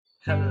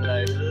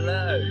Hello,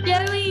 hello.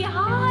 Joey,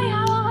 hi,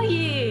 how are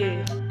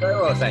you? Very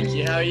well, thank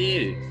you. How are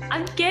you?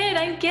 I'm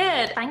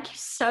good. Thank you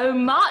so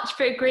much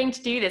for agreeing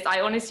to do this.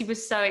 I honestly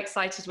was so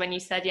excited when you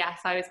said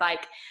yes. I was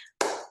like,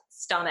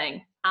 stunning,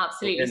 We're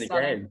absolutely in the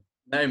stunning. game.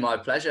 No, my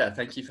pleasure.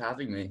 Thank you for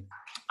having me.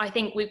 I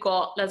think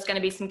there's going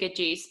to be some good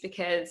juice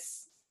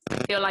because I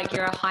feel like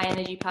you're a high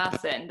energy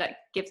person that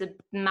gives a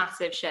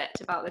massive shit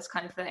about this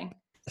kind of thing.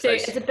 So,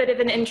 So, as a bit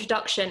of an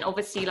introduction,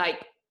 obviously,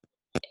 like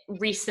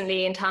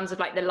recently, in terms of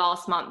like the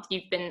last month,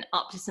 you've been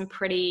up to some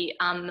pretty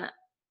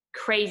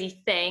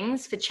crazy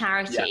things for yeah.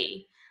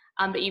 charity,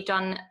 but you've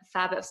done a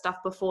fair bit of stuff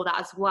before that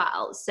as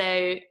well.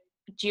 So,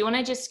 do you want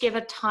to just give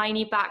a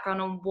tiny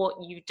background on what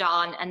you've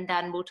done, and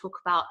then we'll talk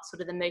about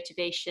sort of the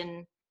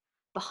motivation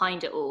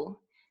behind it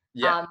all?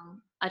 Yeah.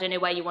 I don't know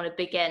where you want to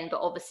begin, but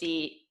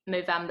obviously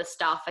Movember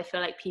stuff. I feel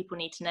like people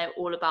need to know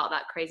all about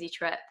that crazy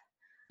trip.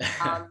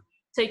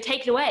 So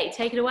take it away.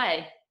 Take it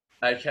away.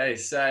 Okay,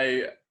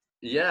 so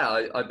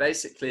yeah, I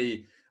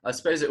basically, I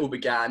suppose it all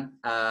began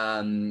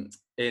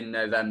in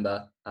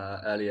November,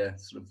 earlier,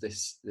 sort of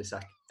this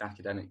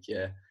academic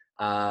year,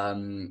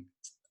 and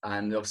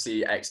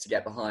obviously X to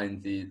get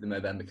behind the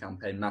November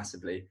campaign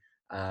massively,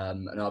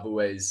 and I've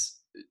always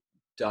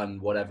done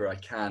whatever I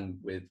can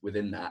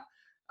within that.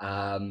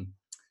 Um,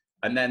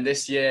 and then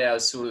this year I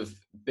was sort of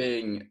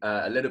being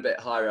a little bit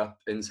higher up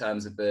in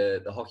terms of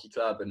the hockey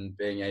club and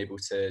being able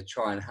to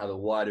try and have a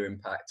wider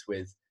impact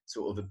with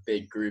sort of a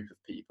big group of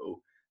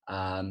people.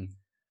 Um,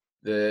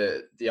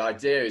 the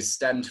idea is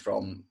stemmed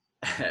from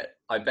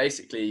I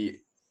basically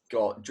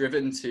got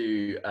driven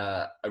to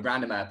a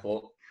random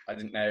airport. I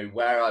didn't know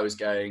where I was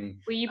going,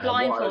 Were you what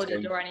I was blindfolded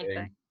going to or be doing.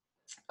 anything?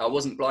 I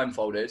wasn't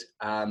blindfolded,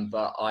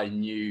 but I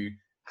knew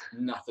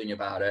nothing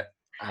about it.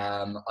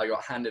 I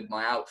got handed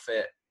my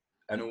outfit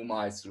and all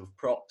my sort of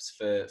props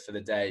for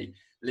the day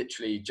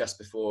literally just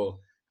before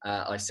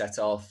I set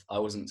off. I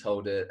wasn't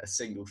told a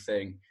single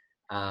thing.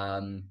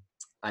 Um,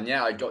 and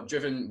yeah, I got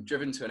driven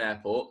to an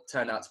airport.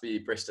 Turned out to be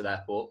Bristol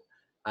Airport.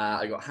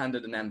 I got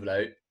handed an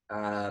envelope,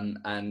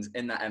 and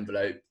in that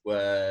envelope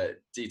were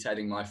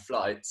detailing my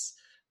flights,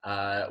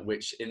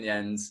 which in the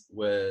end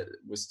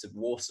was to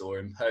Warsaw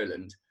in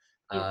Poland.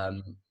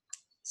 Um,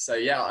 so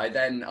yeah, I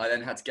then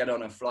had to get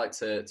on a flight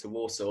to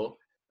Warsaw,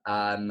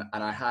 and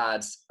I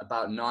had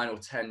about 9 or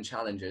 10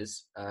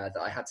 challenges that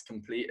I had to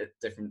complete at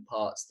different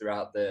parts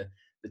throughout the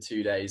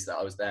 2 days that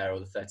I was there, or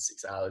the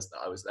 36 hours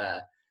that I was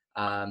there.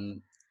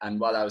 Um, and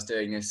while I was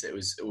doing this, it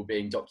was all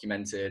being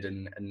documented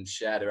and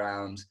shared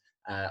around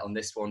on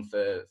this one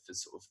for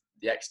sort of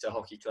the Exeter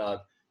Hockey Club,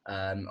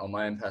 on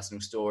my own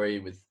personal story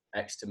with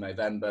Exeter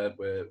Movember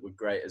were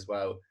great as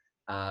well.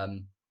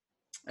 Um,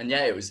 and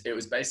yeah, it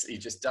was basically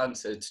just done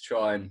to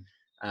try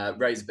and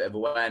raise a bit of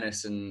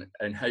awareness and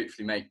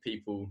hopefully make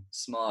people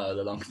smile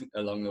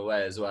along the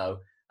way as well.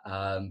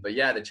 But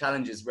yeah, the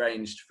challenges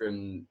ranged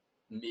from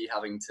me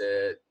having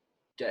to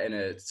get in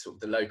a sort of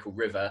the local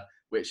river,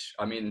 which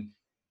I mean,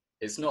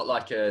 it's not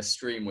like a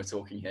stream we're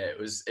talking here. It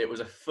was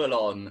a full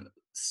on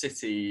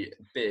city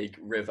big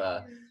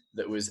river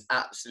that was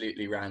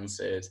absolutely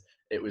rancid.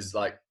 It was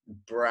like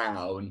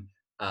brown.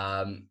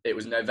 It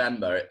was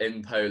November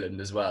in Poland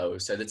as well,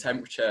 so the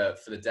temperature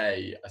for the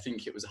day, I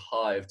think it was a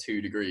high of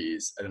 2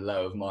 degrees and a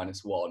low of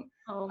 -1.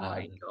 Oh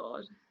my Um,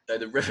 God. so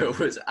the river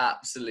was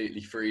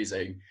absolutely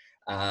freezing.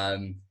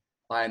 Um,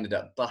 I ended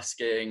up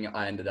busking.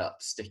 I ended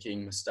up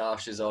sticking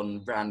moustaches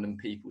on random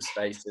people's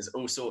faces,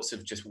 all sorts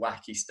of just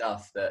wacky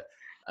stuff that,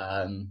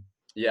 um,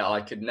 yeah,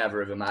 I could never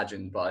have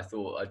imagined. But I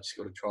thought I just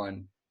got to try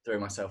and throw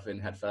myself in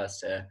head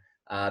first here.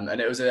 And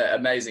it was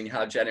amazing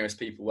how generous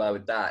people were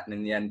with that. And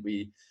in the end,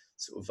 we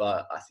sort of,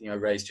 I think I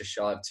raised just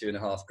shy of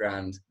 2.5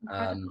 grand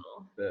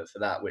Incredible. for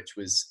that, which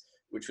was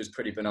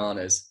pretty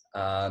bananas.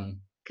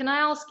 Can I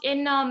ask,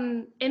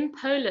 in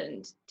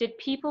Poland, did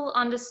people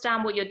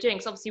understand what you're doing?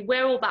 Because obviously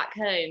we're all back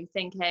home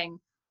thinking,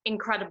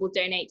 incredible,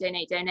 donate,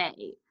 donate,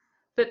 donate.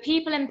 But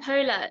people in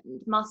Poland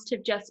must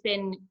have just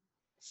been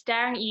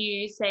staring at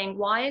you saying,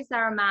 why is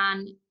there a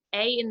man,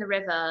 A, in the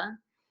river,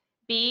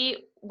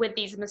 B, with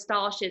these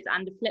moustaches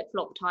and a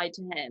flip-flop tied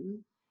to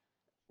him?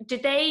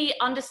 Did they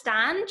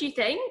understand, do you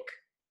think?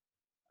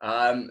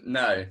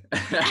 No,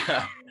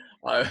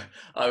 I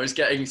I was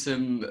getting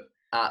some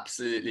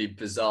absolutely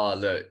bizarre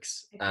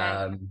looks.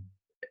 Okay.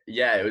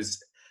 Yeah,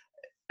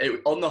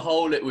 on the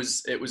whole it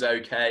was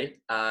okay.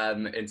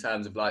 In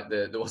terms of like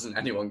there wasn't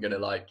anyone gonna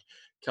like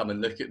come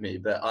and look at me,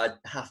 but I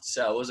have to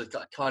say I was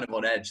kind of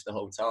on edge the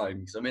whole time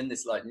because I'm in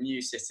this like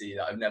new city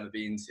that I've never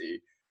been to.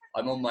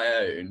 I'm on my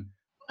own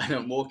and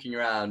I'm walking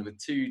around with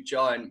two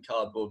giant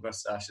cardboard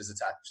mustaches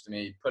attached to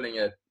me, pulling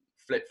a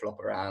flip flop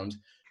around,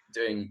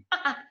 doing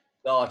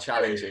are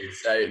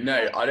challenges. So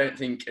no, I don't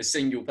think a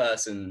single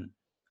person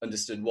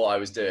understood what I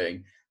was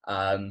doing.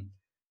 Um,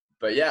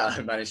 but yeah,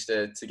 I managed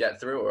to get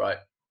through all right.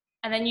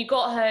 And then you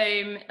got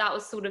home, that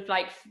was sort of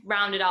like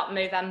rounded up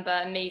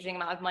November, amazing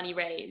amount of money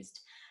raised.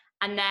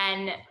 And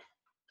then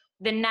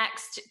the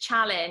next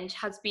challenge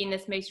has been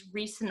this most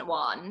recent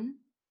one,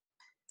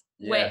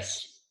 which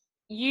Yes.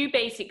 you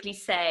basically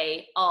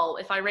say, oh,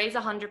 if I raise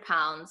 £100,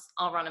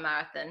 I'll run a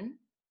marathon.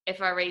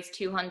 If I raise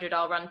 200,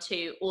 I'll run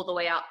 2, all the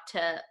way up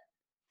to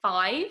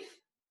 5.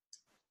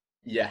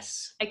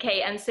 Yes.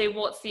 Okay, and so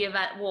what's the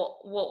event?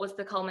 What was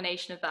the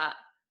culmination of that?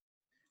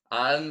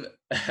 Um,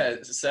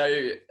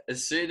 so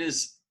as soon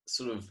as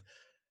sort of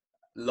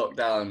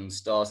lockdown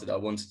started, I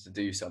wanted to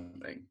do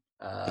something.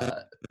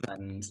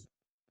 And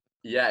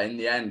yeah, in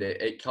the end,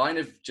 it kind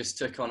of just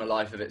took on a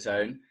life of its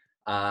own.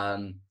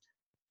 Um,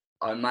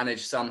 I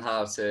managed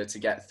somehow to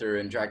get through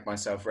and drag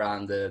myself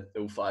around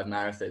all 5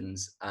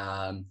 marathons.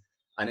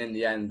 And in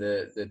the end,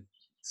 the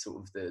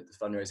sort of the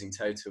fundraising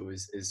total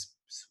is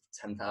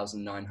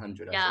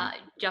 10,900, I Yeah,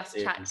 think. I just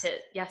checked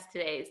it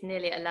yesterday. It's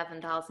nearly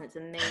 11,000. It's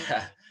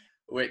amazing.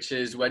 Which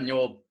is when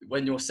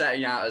you're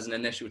setting out as an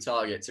initial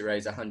target to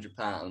raise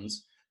 £100,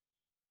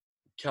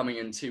 coming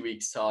in 2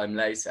 weeks' time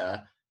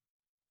later,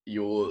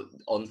 you're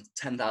on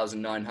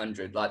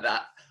 10,900 like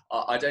that.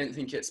 I don't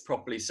think it's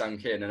properly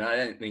sunk in, and I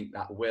don't think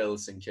that will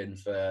sink in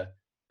for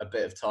a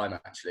bit of time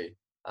actually.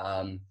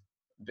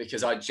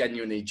 Because I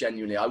genuinely,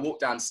 I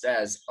walked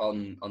downstairs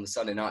on the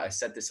Sunday night. I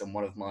said this on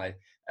one of my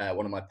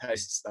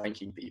posts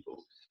thanking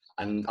people,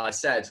 and I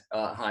said,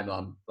 "Hi,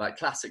 Mum." Like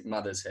classic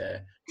mothers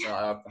here. So,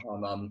 "Hi,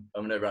 Mum.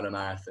 I'm going to run a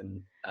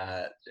marathon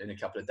in a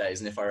couple of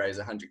days, and if I raise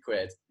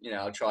 £100,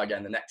 I'll try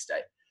again the next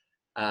day."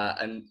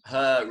 And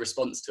her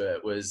response to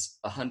it was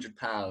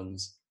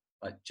 £100.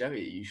 Like,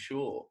 Joey, are you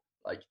sure?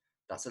 Like,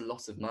 that's a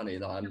lot of money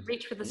that I'm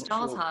Reach for the not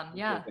stars, sure hon.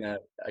 Yeah. people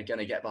are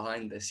gonna get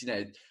behind this.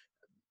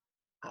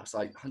 I was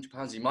like,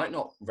 £100, you might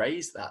not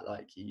raise that.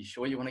 Like, are you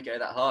sure you want to go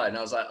that high? And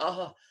I was like,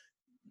 oh,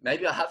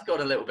 maybe I have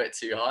gone a little bit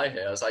too high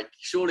here. I was like,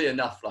 surely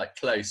enough, like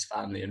close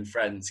family and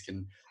friends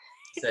can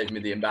save me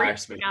the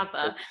embarrassment.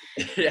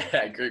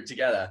 Yeah, group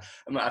together.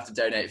 I might have to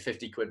donate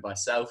 £50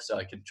 myself so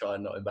I can try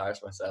and not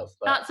embarrass myself.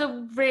 But that's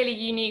a really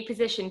unique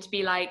position to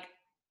be like,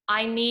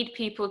 I need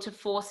people to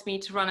force me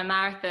to run a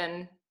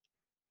marathon.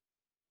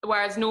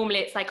 Whereas normally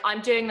it's like,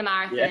 I'm doing the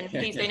marathon,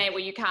 please donate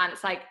what you can.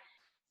 It's like,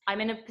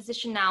 I'm in a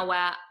position now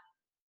where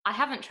I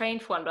haven't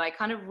trained for one, but I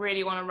kind of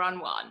really want to run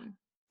one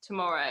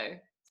tomorrow.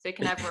 So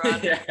can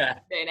everyone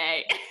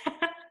donate?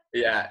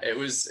 Yeah, it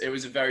was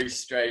a very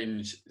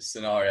strange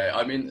scenario.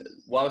 I mean,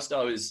 whilst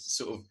I was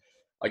sort of,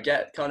 I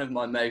get kind of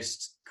my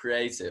most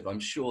creative. I'm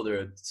sure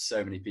there are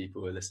so many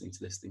people who are listening to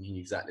this thinking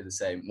exactly the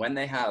same. When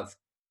they have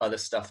other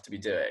stuff to be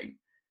doing,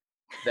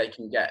 they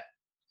can get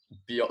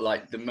beyond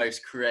like the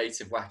most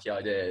creative, wacky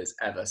ideas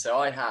ever. So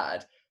I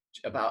had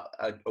about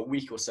a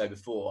week or so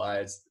before, I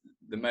had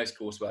the most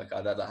coursework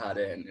I've ever had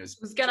in. I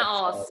was going to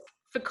ask,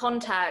 for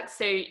context,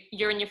 so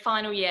you're in your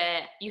final year,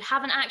 you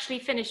haven't actually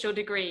finished your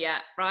degree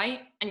yet,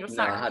 right? And you're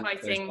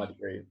sacrificing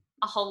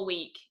a whole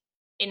week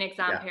in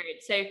exam period.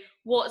 So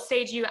what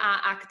stage are you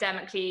at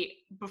academically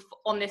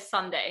on this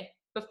Sunday,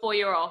 before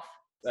you're off?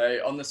 So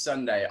on the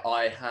Sunday,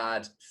 I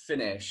had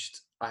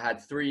finished, I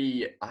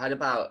had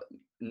about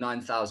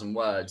 9,000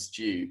 words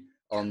due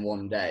on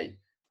one day.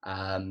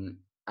 And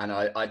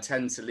I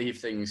tend to leave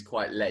things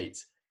quite late.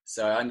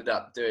 So I ended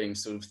up doing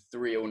sort of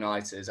 3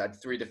 all-nighters. I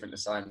had 3 different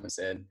assignments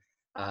in.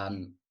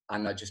 And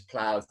I just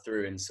plowed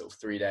through in sort of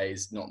 3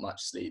 days, not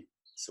much sleep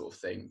sort of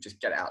thing, just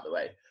get it out of the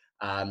way.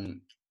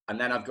 And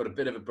then I've got a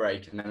bit of a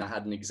break, and then I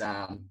had an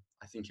exam,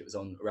 I think it was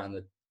on around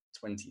the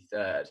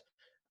 23rd.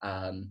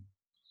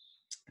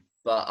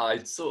 But I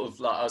sort of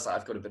like, I was like,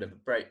 I've got a bit of a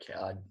break.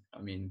 I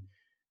mean,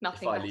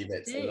 if I leave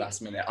it to the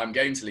last minute, I'm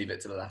going to leave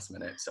it to the last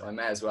minute. So I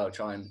may as well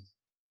try and,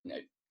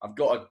 I've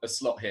got a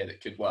slot here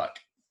that could work.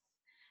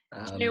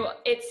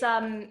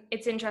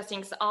 It's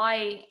interesting because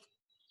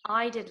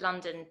I did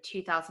London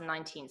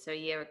 2019, so a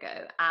year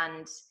ago,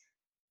 and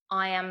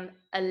I am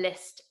a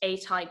list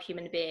A-type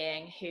human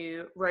being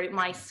who wrote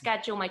my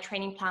schedule, my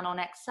training plan on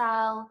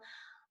Excel.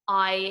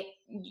 I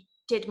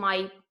did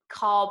my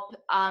carb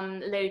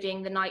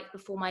loading the night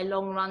before my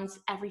long runs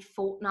every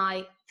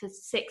fortnight for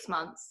 6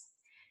 months.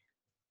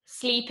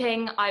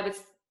 Sleeping, I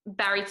was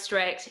very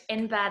strict,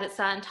 in bed at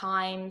certain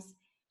times.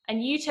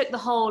 And you took the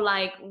whole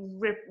like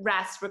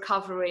rest,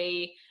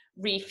 recovery,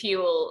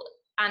 refuel,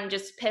 and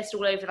just pissed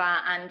all over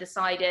that and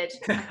decided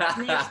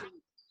I've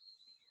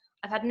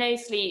had no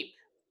sleep.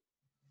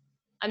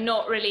 I'm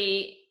not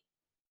really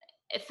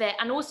fit.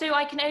 And also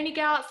I can only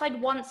go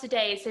outside once a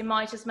day, so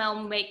might as well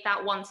make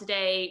that once a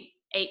day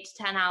 8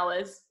 to 10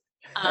 hours.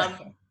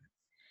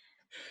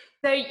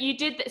 So you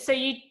did, so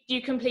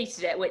you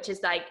completed it, which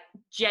is like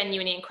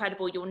genuinely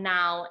incredible. You're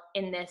now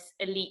in this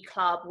elite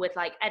club with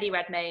like Eddie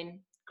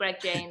Redmayne, Greg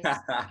James,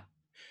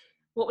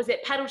 what was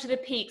it, Pedal to the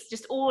Peaks,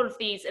 just all of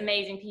these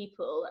amazing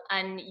people,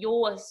 and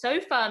you're so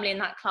firmly in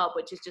that club,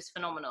 which is just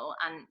phenomenal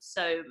and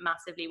so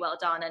massively well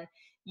done. And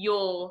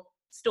your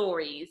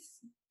stories,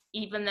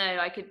 even though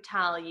I could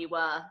tell you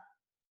were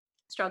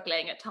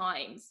struggling at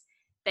times,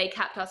 they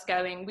kept us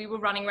going. We were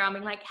running around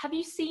being like, have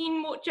you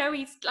seen what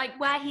Joey's like,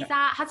 where he's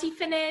at? Has he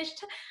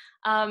finished?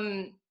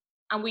 And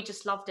we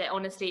just loved it.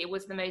 Honestly, it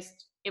was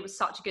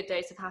such a good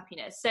dose of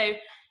happiness. So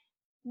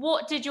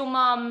what did your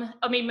mum,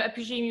 I mean, I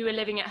presume you were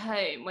living at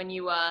home when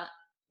you were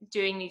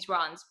doing these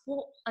runs.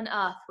 What on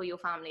earth were your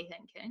family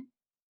thinking?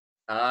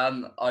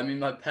 I mean,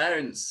 my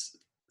parents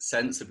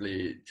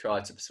sensibly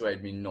tried to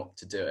persuade me not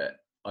to do it.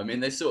 I mean,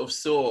 they sort of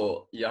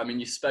saw, yeah, I mean,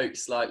 you spoke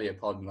slightly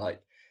upon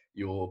like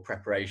your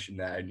preparation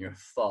there, and you're a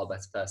far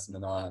better person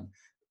than I am.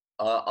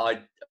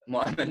 I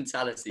My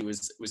mentality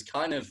was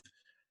kind of,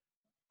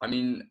 I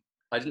mean,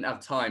 I didn't have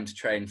time to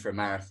train for a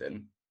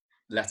marathon,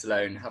 let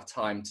alone have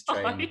time to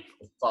train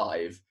for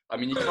five. I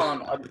mean, you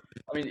can't. I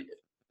mean,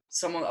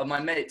 my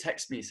mate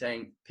texted me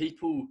saying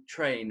people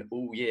train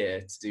all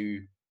year to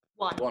do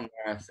one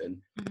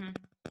marathon. Mm-hmm.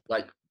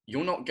 Like,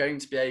 you're not going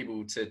to be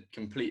able to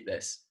complete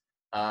this.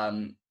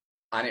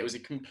 And it was a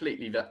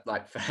completely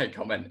like fair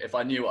comment. If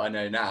I knew what I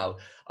know now,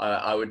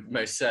 I would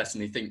most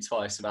certainly think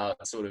twice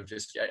about sort of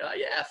just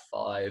yeah,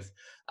 five.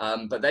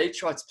 But they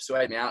tried to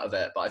persuade me out of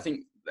it. But I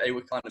think they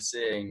were kind of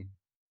seeing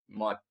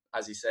my,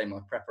 as you say, my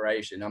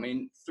preparation. I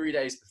mean, 3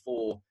 days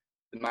before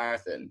the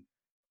marathon,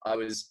 I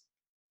was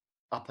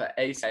up at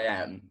 8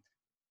 a.m.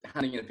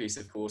 handing in a piece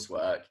of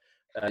coursework.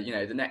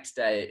 The next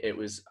day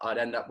I'd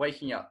end up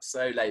waking up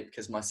so late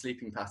because my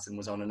sleeping pattern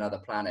was on another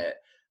planet.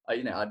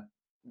 I'd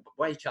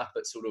wake up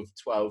at sort of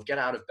 12, get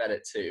out of bed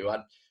at 2.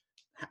 I'd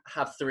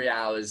have 3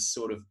 hours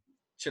sort of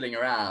chilling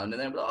around,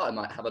 and then I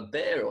might have a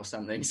beer or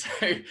something. So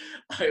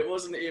it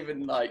wasn't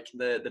even like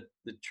the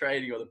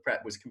training or the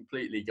prep was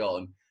completely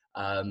gone.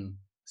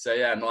 So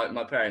yeah,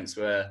 my parents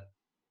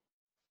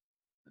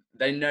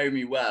they know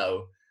me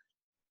well,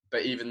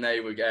 but even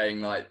they were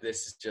going like,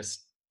 this is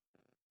just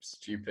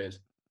stupid.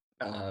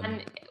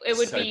 And it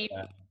would be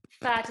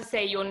fair to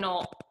say you're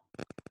not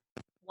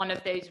one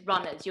of those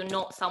runners. You're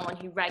not someone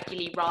who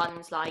regularly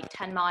runs like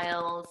 10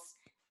 miles,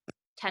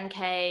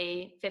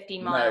 10K,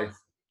 15 miles.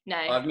 No.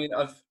 I mean,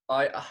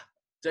 I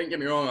don't get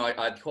me wrong.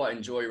 I quite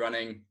enjoy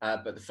running,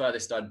 but the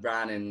furthest I'd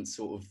ran in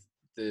sort of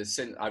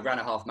I ran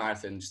a half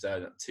marathon just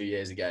 2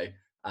 years ago.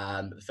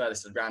 The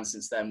furthest I'd ran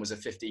since then was a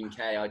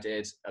 15K I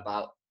did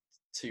about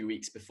 2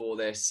 weeks before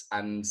this,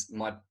 and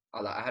I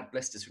had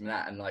blisters from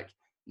that, and like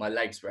my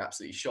legs were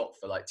absolutely shot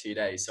for like 2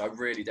 days. So I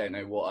really don't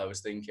know what I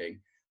was thinking.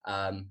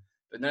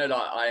 But no,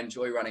 like, I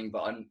enjoy running,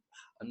 but I'm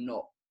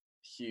not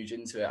huge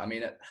into it. I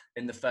mean,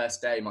 in the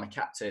first day, my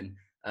captain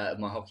of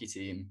my hockey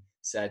team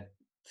said,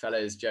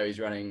 "Fellas, Joey's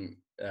running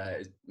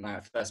his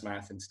first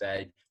marathon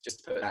today.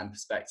 Just to put that in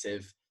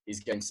perspective,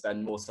 he's going to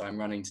spend more time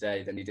running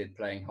today than he did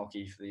playing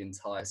hockey for the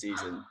entire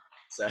season."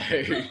 So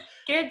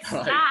good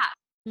stat.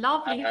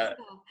 Lovely stuff.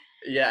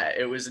 Yeah,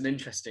 it was an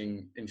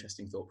interesting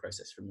thought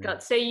process for me.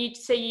 God, so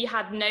you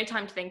had no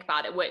time to think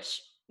about it,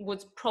 which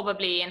was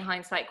probably in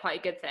hindsight quite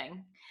a good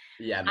thing.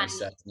 Yeah, most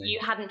certainly. You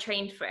hadn't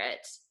trained for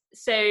it,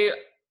 so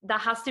there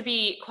has to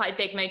be quite a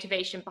big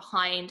motivation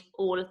behind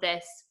all of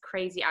this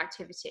crazy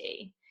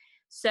activity.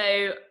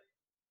 So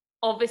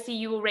obviously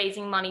you were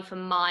raising money for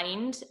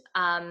Mind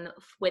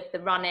with the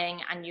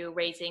running, and you were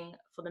raising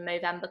for the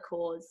Movember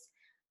cause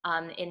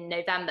in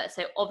November.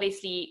 So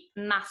obviously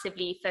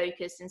massively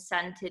focused and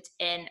centered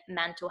in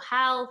mental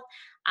health,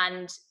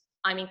 and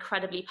I'm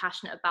incredibly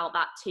passionate about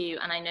that too,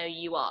 and I know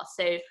you are.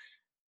 So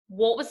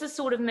what was the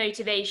sort of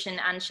motivation,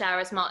 and share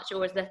as much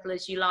or as little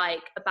as you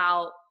like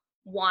about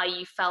why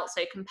you felt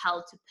so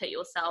compelled to put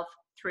yourself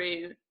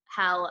through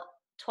hell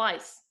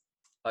twice?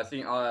 I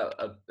think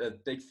a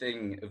big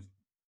thing of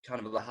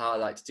kind of how I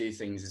like to do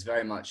things is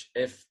very much,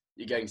 if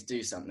you're going to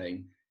do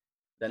something,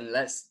 then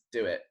let's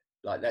do it.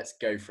 Like, let's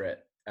go for it.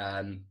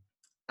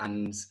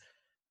 And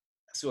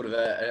sort of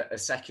a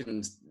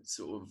second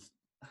sort of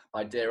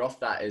idea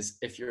off that is,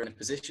 if you're in a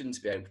position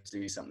to be able to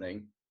do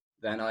something,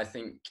 then I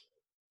think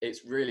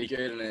it's really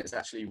good and it's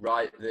actually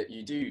right that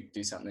you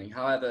do something,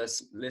 however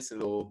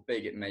little or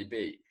big it may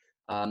be.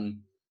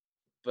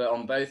 But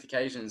on both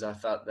occasions, I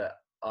felt that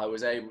I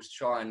was able to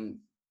try and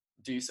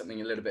do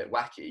something a little bit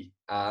wacky.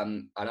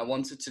 And I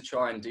wanted to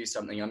try and do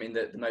something. I mean,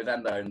 the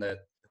Movember and the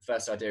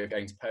first idea of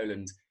going to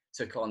Poland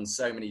took on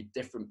so many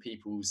different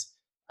people's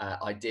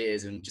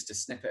ideas and just a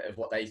snippet of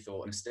what they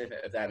thought and a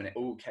snippet of them. And it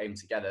all came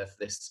together for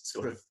this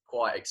sort of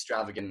quite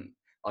extravagant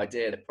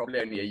idea that probably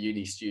only a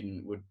uni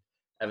student would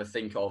ever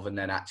think of and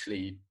then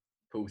actually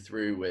pull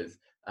through with.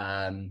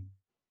 And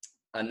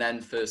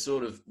then for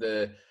sort of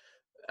the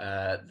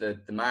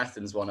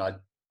marathons one,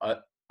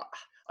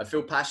 I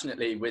feel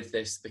passionately with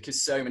this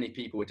because so many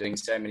people are doing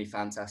so many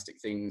fantastic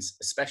things,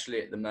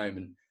 especially at the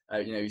moment.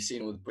 You've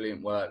seen all the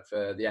brilliant work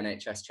for the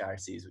NHS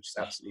charities, which is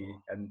absolutely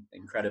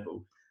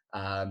incredible.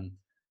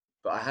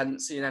 But I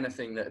hadn't seen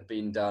anything that had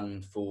been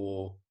done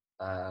for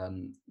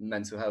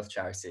mental health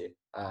charity.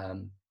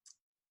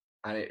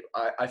 And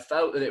I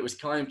felt that it was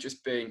kind of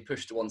just being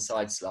pushed to one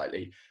side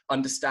slightly,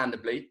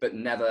 understandably, but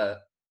never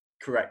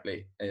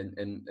correctly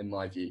in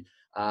my view.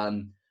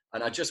 And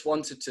I just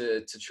wanted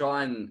to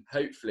try and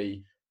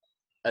hopefully,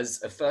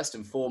 as a first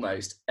and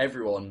foremost,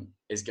 everyone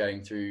is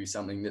going through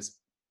something that's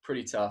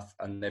pretty tough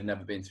and they've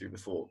never been through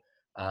before.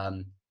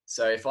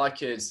 So if I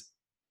could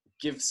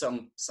give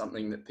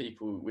something that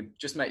people would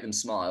just make them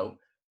smile,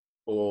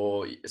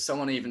 or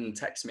someone even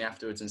texted me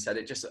afterwards and said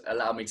it just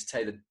allowed me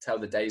to tell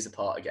the days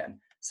apart again.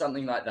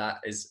 something like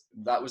that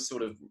was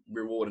sort of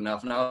reward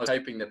enough. And I was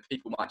hoping that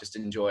people might just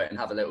enjoy it and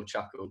have a little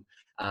chuckle.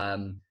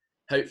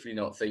 Hopefully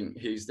not think,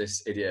 who's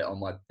this idiot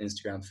on my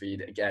Instagram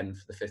feed again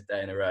for the 5th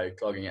day in a row,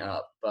 clogging it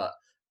up. But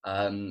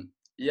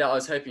yeah, I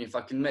was hoping if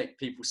I can make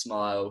people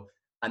smile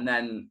and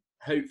then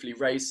hopefully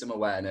raise some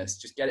awareness,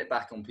 just get it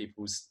back on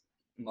people's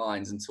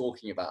minds and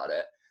talking about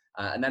it.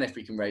 And then if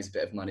we can raise a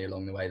bit of money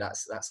along the way,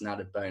 that's an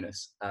added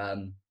bonus.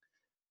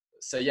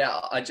 So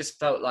yeah, I just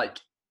felt like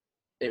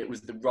it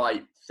was the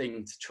right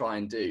thing to try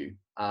and do.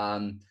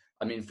 I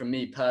mean, for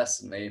me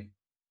personally,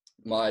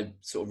 my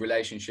sort of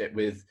relationship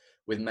with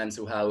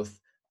mental health,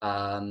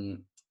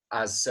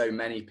 as so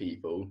many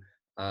people,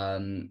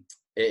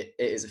 it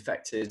has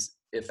affected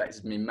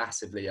me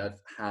massively.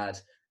 I've had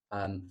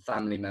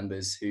family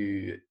members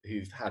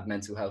who've had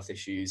mental health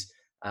issues.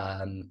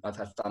 I've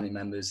had family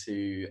members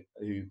who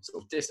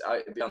sort of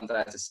it'd be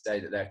unfair to say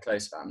that they're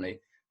close family,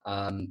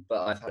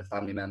 but I've had a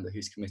family member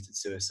who's committed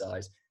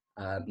suicide.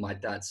 My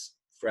dad's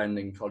friend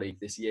and colleague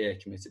this year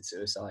committed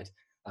suicide.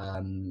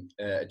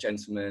 A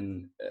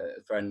gentleman,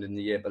 a friend in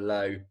the year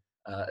below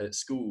at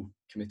school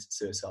committed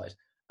suicide.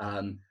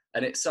 And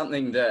it's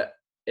something that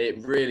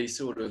it really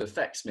sort of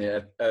affects me.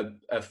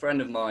 A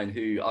friend of mine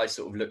who I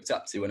sort of looked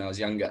up to when I was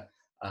younger,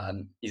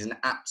 he's an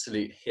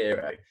absolute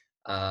hero.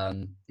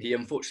 He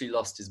unfortunately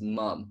lost his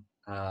mum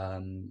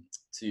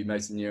to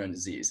motor neuron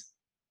disease.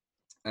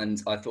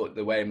 And I thought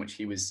the way in which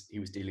he was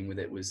dealing with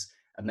it was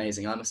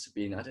amazing. I must have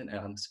been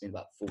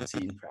about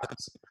 14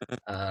 perhaps.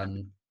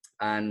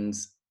 And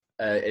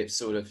it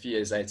sort of a few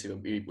years later,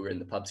 we were in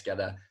the pub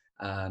together,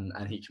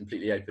 and he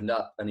completely opened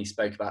up and he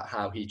spoke about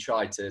how he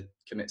tried to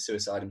commit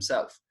suicide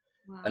himself.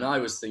 Wow. And I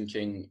was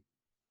thinking,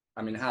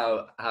 I mean,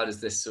 how does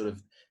this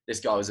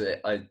guy was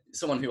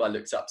someone who I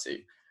looked up to.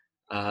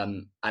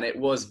 And it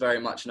was very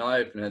much an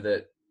eye-opener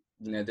that,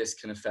 you know, this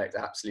can affect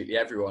absolutely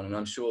everyone. And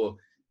I'm sure,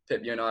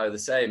 Pip, you and I are the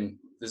same.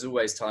 There's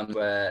always times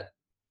where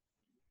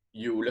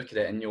you'll look at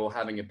it and you're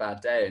having a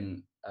bad day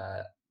and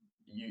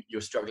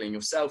you're struggling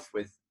yourself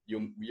with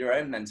your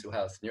own mental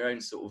health and your own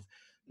sort of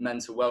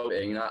mental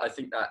well-being. And I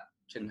think that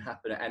can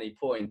happen at any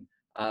point.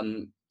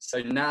 So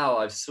now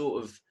I've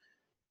sort of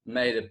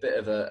made a bit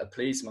of a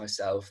plea to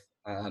myself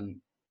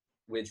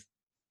with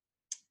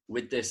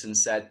this and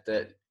said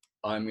that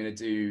I'm going to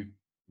do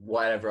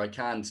whatever I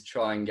can to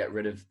try and get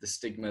rid of the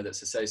stigma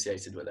that's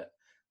associated with it.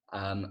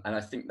 And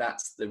I think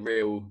that's the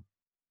real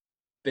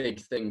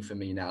big thing for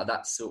me now.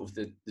 That's sort of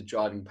the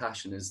driving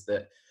passion, is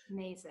that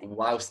amazing.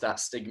 Whilst that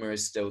stigma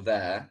is still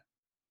there,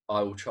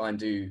 I'll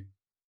do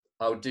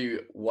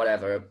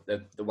whatever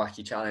the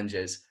wacky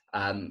challenges.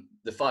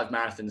 The 5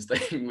 marathons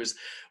thing was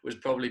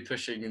probably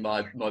pushing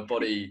my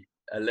body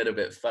a little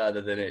bit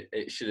further than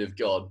it should have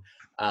gone,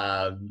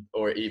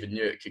 or it even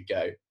knew it could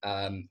go.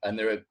 And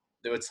there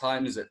were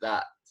times at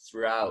that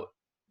throughout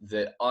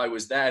that I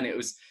was there, and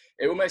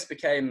it almost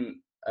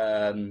became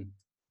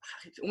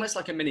almost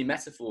like a mini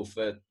metaphor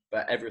for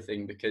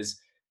everything, because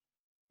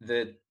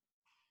the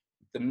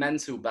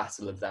mental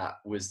battle of that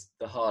was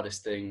the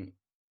hardest thing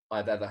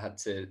I've ever had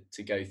to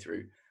go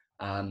through.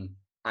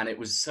 And it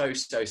was so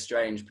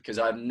strange, because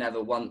I've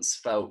never once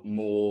felt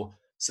more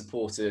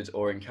supported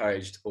or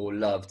encouraged or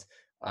loved,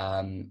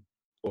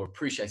 or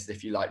appreciated,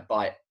 if you like,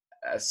 by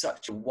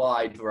such a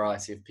wide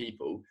variety of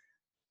people.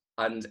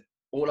 And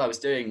all I was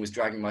doing was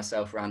dragging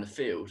myself around the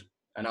field,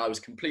 and I was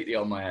completely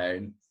on my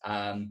own.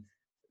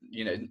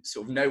 You know,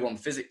 sort of no one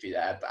physically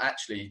there, but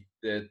actually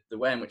the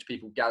way in which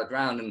people gathered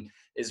around, and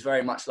is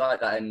very much like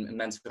that in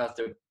mental health.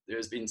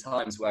 There's been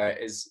times where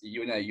it is,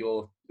 you know,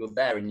 you're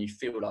there and you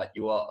feel like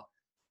you are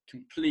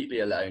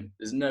completely alone.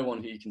 There's no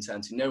one who you can turn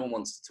to. No one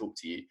wants to talk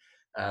to you.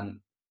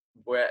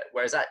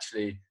 Whereas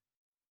actually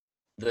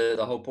the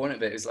whole point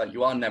of it is, like,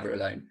 you are never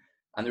alone,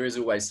 and there is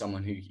always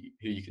someone who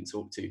you can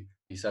talk to.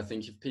 So I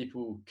think if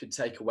people could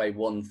take away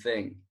one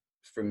thing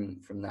from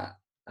that,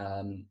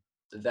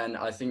 then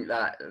I think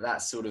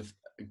that's sort of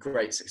a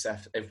great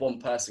success. If one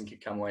person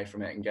could come away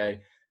from it and go,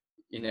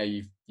 you know,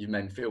 you've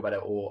made me feel better,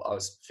 or I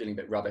was feeling a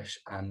bit rubbish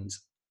and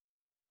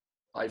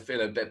I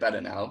feel a bit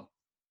better now,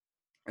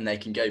 and they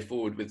can go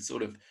forward with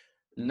sort of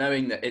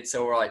knowing that it's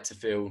all right to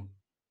feel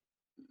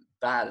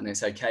bad and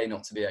it's okay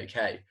not to be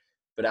okay,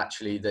 but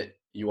actually that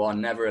you are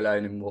never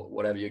alone in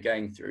whatever you're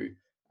going through,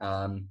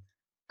 and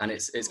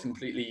it's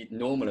completely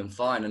normal and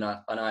fine. And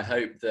I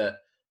hope that,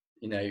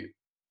 you know,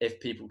 if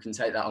people can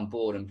take that on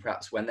board, and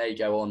perhaps when they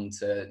go on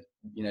to,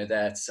 you know,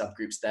 their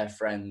subgroups, their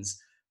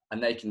friends,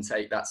 and they can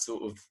take that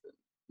sort of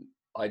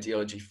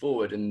ideology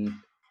forward, and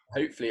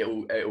hopefully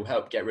it will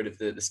help get rid of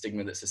the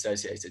stigma that's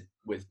associated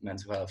with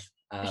mental health.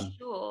 For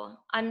sure.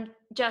 I'm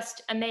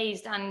just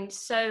amazed and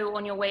so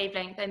on your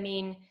wavelength. I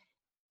mean,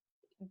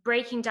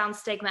 breaking down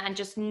stigma and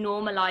just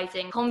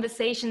normalizing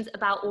conversations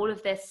about all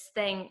of this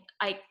thing,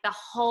 like the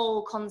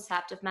whole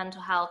concept of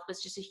mental health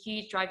was just a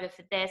huge driver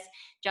for this.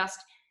 Just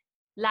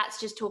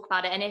let's just talk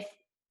about it. And if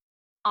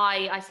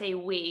I say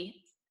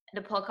we,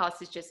 the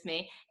podcast is just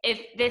me, if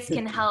this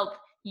can help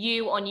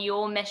you on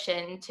your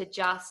mission to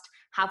just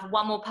have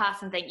one more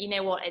person think, you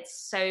know what,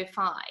 it's so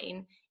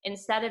fine,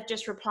 instead of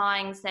just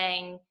replying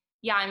saying,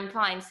 yeah, I'm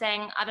fine,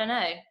 saying, I don't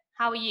know,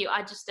 how are you?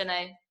 I just don't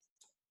know.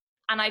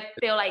 And I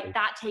feel like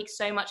that takes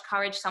so much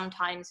courage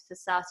sometimes for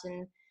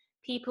certain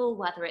people,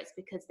 whether it's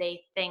because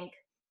they think,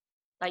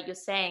 like you're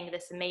saying,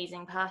 this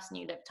amazing person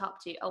you looked up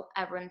to, oh,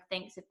 everyone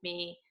thinks of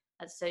me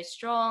as so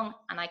strong,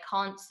 and I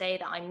can't say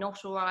that I'm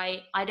not all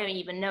right. I don't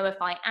even know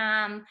if I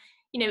am.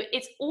 You know,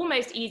 it's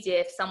almost easier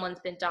if someone's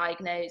been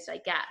diagnosed, I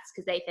guess,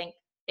 because they think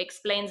it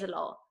explains a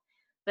lot.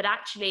 But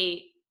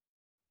actually,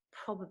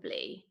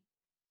 probably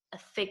a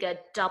figure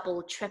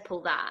double,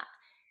 triple that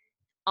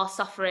are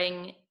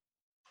suffering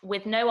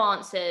with no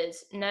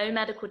answers, no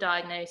medical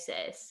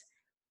diagnosis.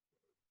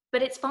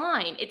 But it's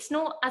fine. It's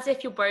not as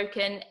if you're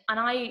broken. And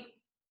I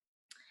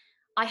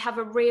have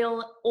a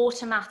real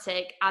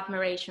automatic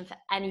admiration for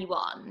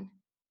anyone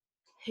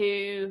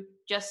who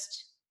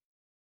just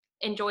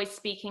enjoys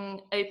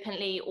speaking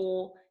openly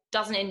or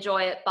doesn't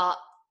enjoy it but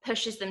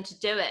pushes them to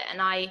do it. And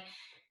I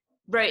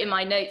wrote in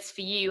my notes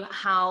for you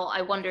how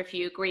I wonder if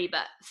you agree,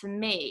 but for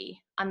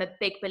me, I'm a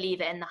big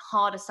believer in the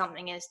harder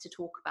something is to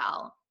talk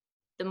about,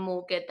 the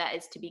more good that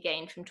is to be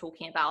gained from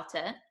talking about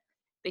it,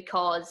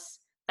 because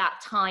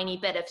that tiny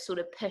bit of sort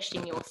of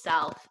pushing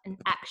yourself an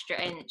extra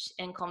inch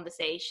in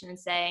conversation and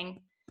saying,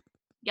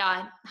 yeah,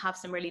 I have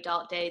some really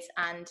dark days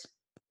and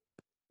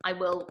I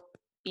will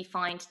be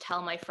fine to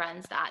tell my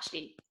friends that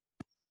actually,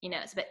 you know,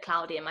 it's a bit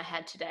cloudy in my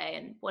head today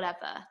and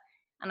whatever.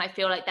 And I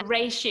feel like the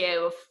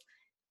ratio of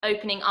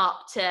opening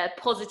up to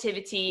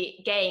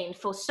positivity gained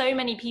for so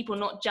many people,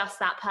 not just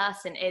that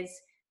person,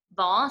 is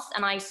vast.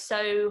 And I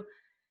so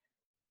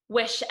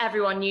wish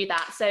everyone knew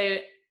that. So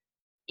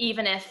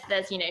even if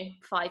there's, you know,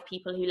 5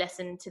 people who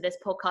listen to this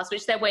podcast,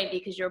 which there won't be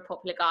because you're a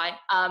popular guy,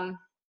 I'm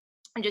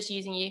just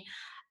using you,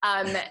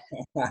 that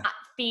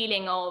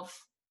feeling of,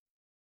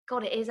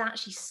 God, it is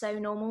actually so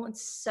normal and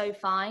so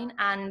fine.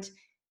 And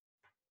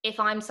if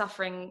I'm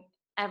suffering,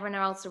 everyone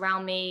else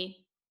around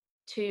me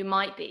too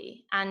might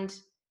be. And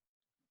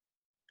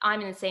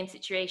I'm in the same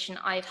situation.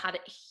 I've had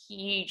a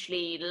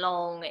hugely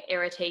long,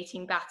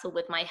 irritating battle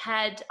with my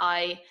head.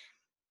 I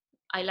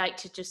like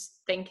to just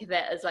think of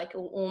it as like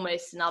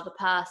almost another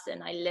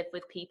person. I live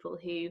with people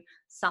who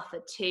suffer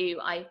too.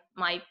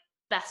 My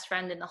best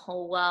friend in the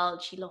whole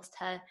world, she lost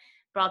her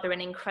brother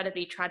in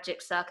incredibly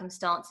tragic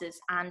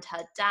circumstances and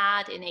her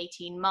dad in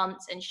 18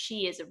 months, and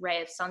she is a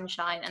ray of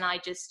sunshine. And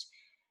I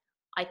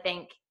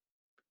think,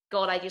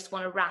 God, I just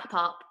want to wrap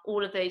up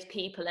all of those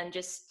people and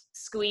just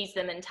squeeze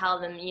them and tell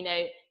them, you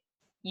know,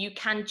 you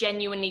can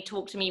genuinely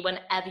talk to me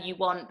whenever you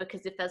want,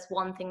 because if there's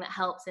one thing that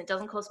helps, and it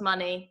doesn't cost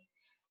money,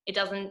 it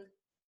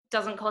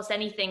doesn't cost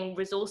anything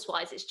resource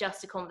wise, it's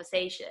just a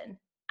conversation.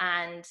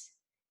 And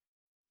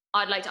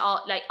I'd like to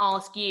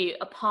ask you,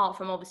 apart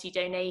from obviously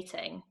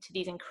donating to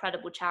these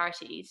incredible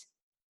charities,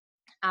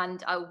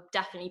 and I'll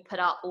definitely put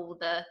up all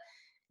the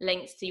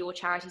links to your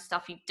charity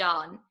stuff you've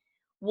done,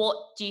 what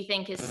do you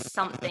think is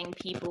something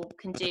people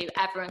can do,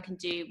 everyone can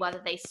do,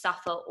 whether they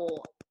suffer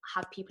or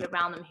have people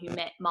around them who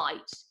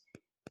might?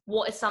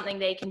 What is something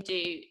they can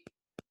do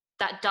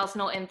that does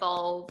not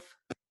involve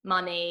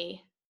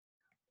money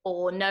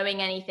or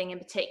knowing anything in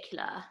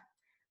particular,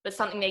 but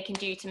something they can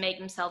do to make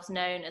themselves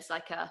known as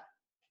like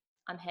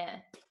I'm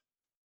here?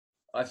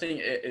 I think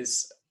it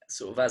is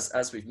sort of,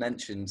 as we've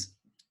mentioned,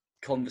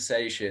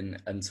 conversation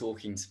and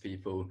talking to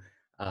people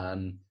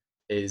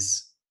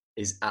is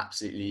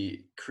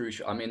absolutely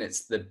crucial. I mean,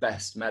 it's the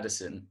best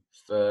medicine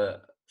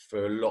for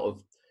a lot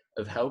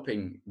of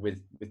helping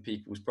with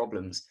people's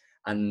problems.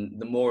 And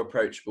the more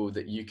approachable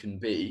that you can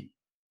be,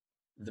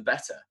 the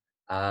better.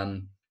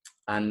 And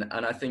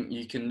I think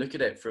you can look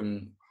at it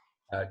from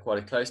quite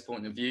a close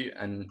point of view.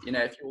 And you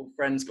know, if your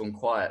friend's gone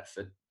quiet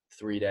for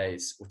 3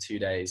 days or 2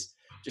 days,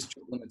 just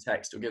drop them a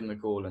text or give them a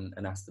call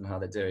and ask them how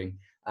they're doing.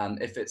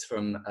 If it's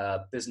from a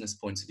business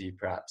point of view,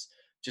 perhaps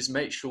just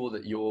make sure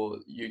that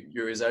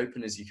you're as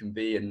open as you can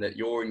be, and that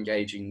you're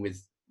engaging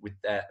with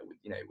their,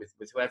 you know,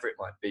 with whoever it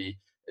might be,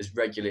 as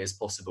regularly as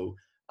possible.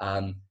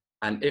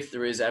 And if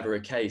there is ever a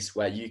case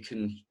where you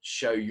can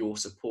show your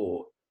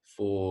support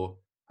for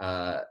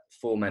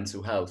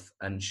mental health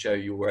and show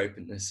your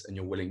openness and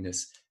your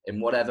willingness in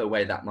whatever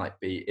way that might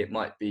be, it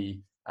might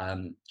be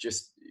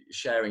just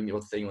sharing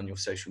your thing on your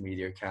social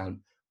media account,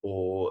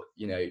 or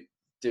you know,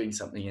 doing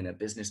something in a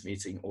business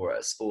meeting or at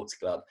a sports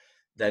club,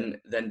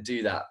 then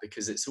do that,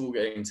 because it's all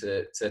going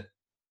to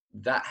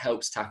that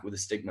helps tackle the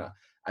stigma,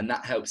 and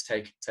that helps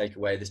take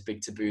away this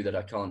big taboo that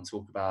I can't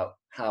talk about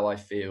how I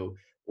feel,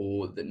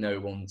 or that no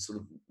one sort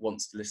of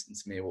wants to listen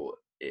to me, or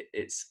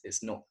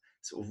it's not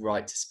sort of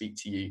right to speak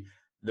to you.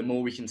 The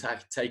more we can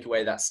take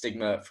away that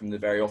stigma from the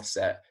very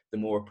offset, the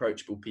more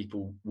approachable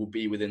people will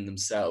be within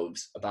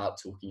themselves about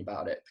talking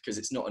about it, because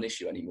it's not an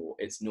issue anymore.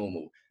 It's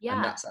normal,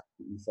 and that's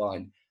absolutely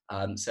fine.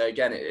 So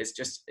again, it's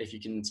just, if you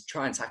can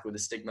try and tackle the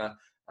stigma,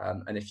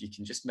 and if you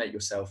can just make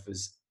yourself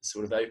as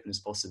sort of open as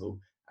possible,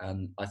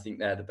 I think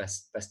they're the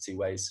best 2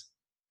 ways.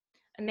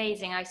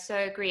 Amazing. I so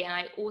agree. And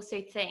I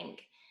also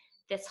think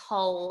this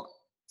whole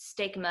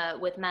stigma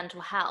with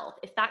mental health,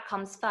 if that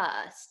comes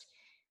first,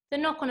 the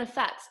knock-on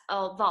effects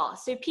are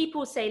vast. So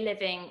people say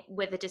living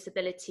with a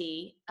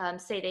disability,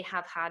 say they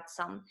have had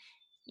some,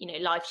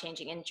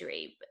 life-changing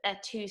injury, but they're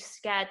too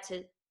scared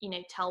to,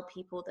 tell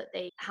people that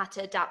they had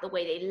to adapt the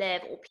way they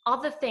live, or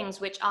other things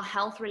which are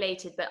health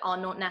related but are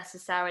not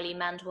necessarily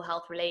mental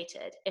health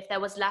related. If there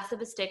was less of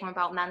a stigma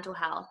about mental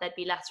health, there'd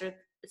be less of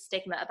a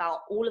stigma about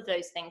all of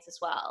those things as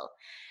well.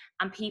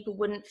 And people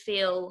wouldn't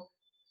feel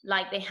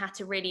like they had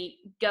to really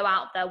go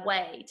out their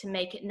way to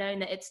make it known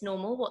that it's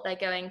normal what they're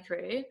going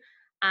through.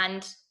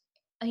 And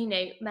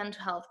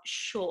mental health,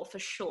 for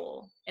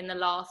sure, in the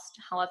last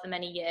however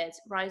many years,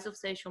 rise of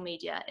social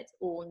media, it's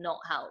all not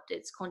helped.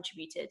 It's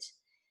contributed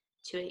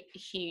to a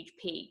huge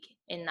peak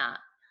in that.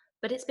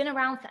 But it's been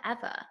around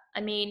forever.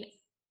 I mean,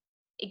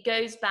 it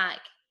goes back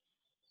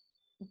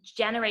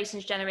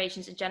generations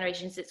and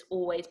generations. It's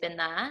always been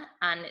there,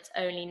 and it's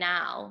only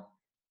now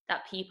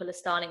that people are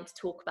starting to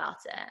talk about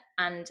it.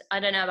 And I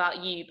don't know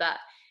about you, but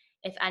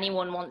if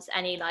anyone wants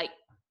any like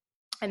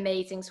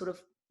amazing sort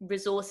of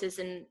resources,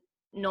 and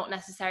not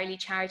necessarily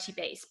charity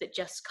based, but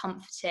just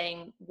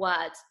comforting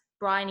words,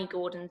 Bryony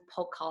Gordon's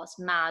podcast,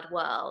 Mad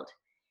World.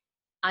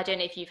 I don't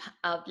know if you've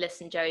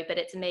listened, Joey, but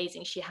it's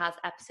amazing. She has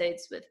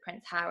episodes with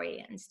Prince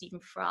Harry and Stephen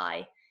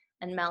Fry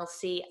and Mel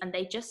C, and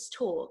they just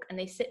talk, and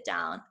they sit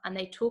down and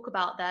they talk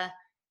about their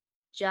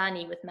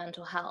journey with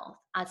mental health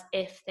as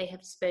if they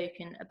have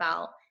spoken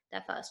about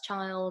their first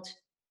child,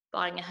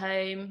 buying a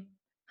home,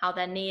 how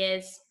their knee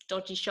is,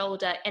 dodgy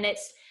shoulder. And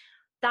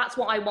that's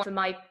what I want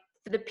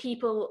for the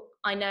people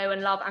I know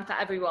and love, and for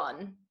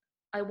everyone.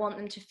 I want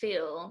them to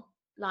feel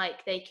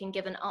like they can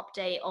give an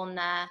update on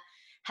their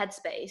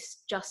headspace,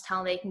 just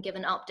how they can give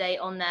an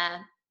update on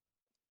their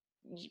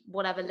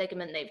whatever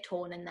ligament they've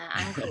torn in their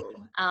ankle.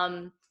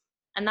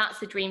 And that's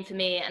the dream for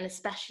me. And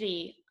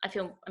especially, I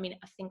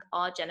think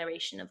our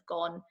generation have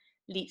gone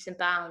leaps and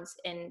bounds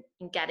in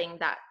getting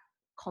that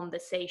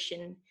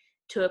conversation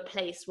to a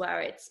place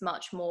where it's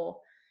much more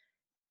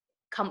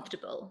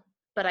comfortable.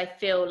 But I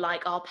feel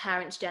like our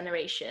parents'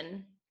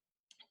 generation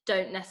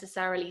don't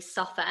necessarily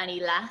suffer any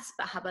less,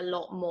 but have a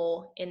lot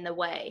more in the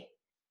way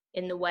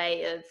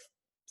of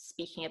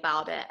speaking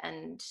about it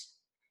and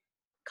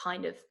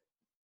kind of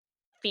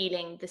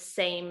feeling the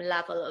same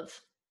level of,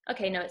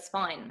 okay, no, it's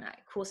fine.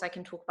 Of course I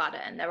can talk about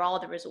it, and there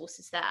are the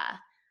resources there.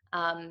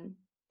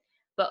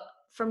 But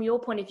from your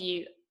point of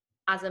view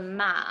as a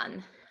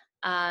man,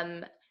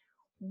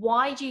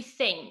 why do you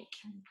think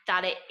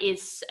that it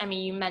is,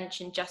 you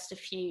mentioned just a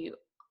few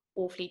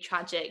awfully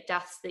tragic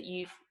deaths that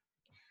you've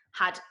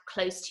had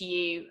close to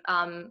you.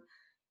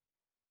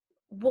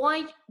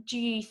 Why do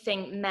you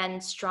think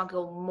men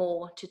struggle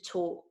more to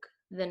talk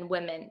than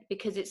women?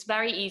 Because it's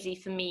very easy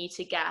for me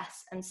to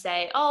guess and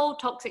say, oh,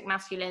 toxic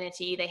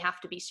masculinity, they have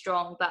to be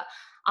strong. But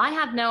I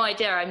have no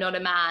idea. I'm not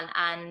a man.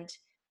 And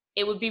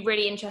it would be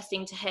really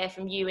interesting to hear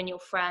from you and your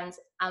friends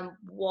and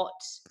what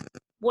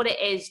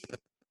it is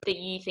that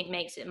you think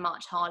makes it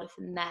much harder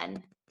for men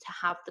to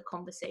have the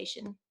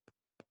conversation.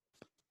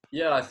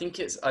 Yeah, I think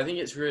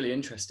it's really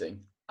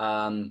interesting.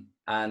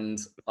 And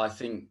I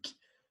think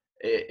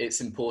it's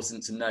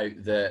important to note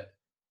that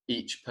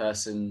each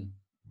person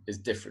is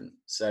different.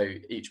 So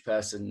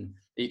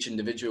each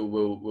individual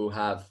will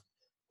have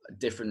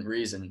different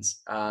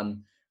reasons.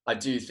 I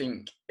do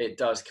think it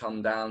does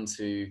come down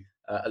to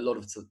a lot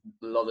of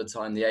the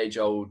time the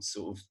age-old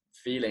sort of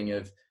feeling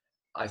of,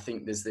 I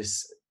think there's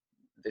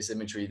this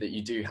imagery that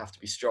you do have to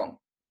be strong,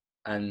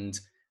 and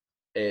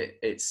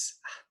it's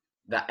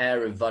that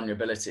air of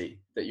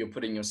vulnerability that you're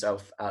putting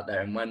yourself out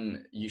there. And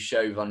when you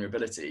show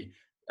vulnerability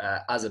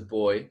as a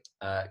boy,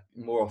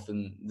 more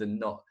often than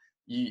not,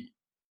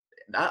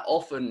 that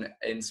often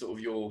in sort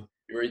of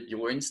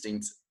your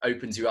instinct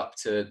opens you up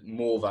to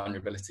more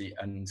vulnerability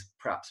and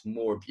perhaps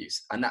more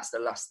abuse. And that's the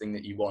last thing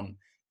that you want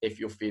if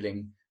you're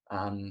feeling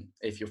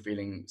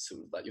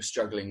sort of like you're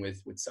struggling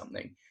with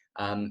something.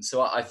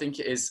 So I think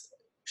it is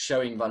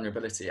showing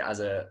vulnerability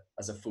as a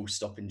full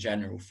stop in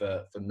general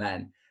for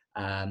men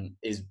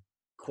is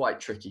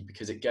quite tricky,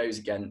 because it goes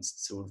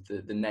against sort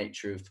of the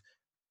nature of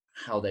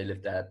how they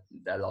live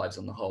their lives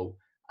on the whole.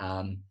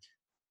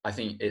 I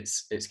think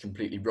it's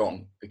completely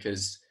wrong,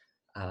 because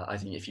I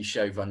think if you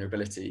show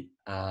vulnerability,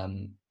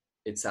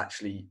 it's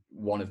actually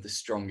one of the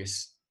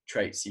strongest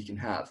traits you can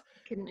have.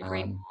 Couldn't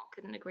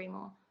agree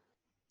more.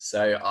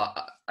 So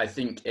I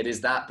think it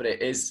is that, but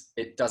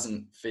it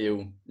doesn't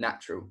feel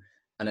natural.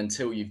 And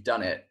until you've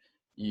done it,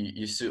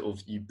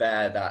 you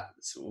bear that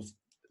sort of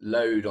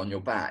load on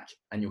your back,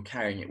 and you're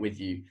carrying it with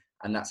you,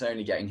 and that's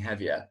only getting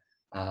heavier.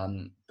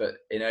 But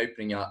in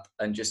opening up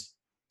and just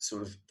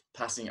sort of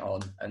passing it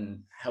on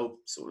and help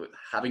sort of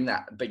having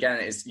that,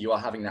 again, you are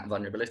having that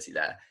vulnerability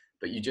there,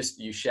 but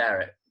you share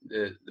it.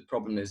 The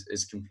problem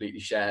is completely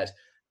shared,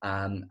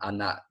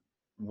 and that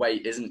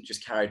weight isn't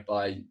just carried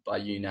by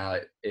you now.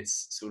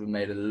 It's sort of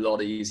made a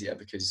lot easier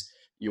because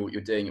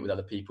you're doing it with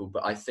other people.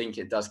 But I think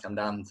it does come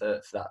down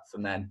to that for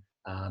men,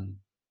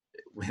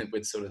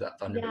 with sort of that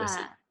vulnerability.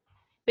 Yeah.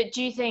 But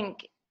do you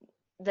think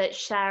that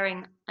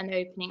sharing and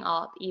opening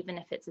up, even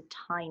if it's a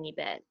tiny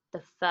bit,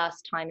 the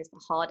first time is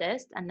the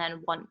hardest, and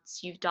then once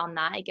you've done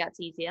that, it gets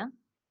easier.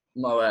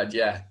 My word,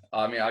 yeah.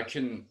 I mean, I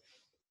think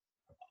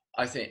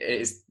it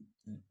is,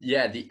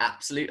 yeah, the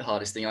absolute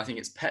hardest thing. I think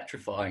it's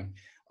petrifying.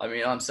 I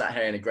mean, I'm sat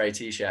here in a grey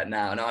t-shirt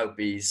now, and I would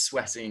be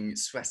sweating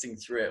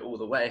through it all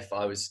the way if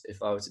I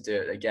were to do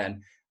it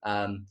again.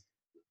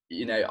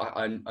 You know,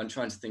 I'm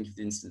trying to think of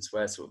the instance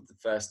where sort of the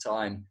first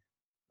time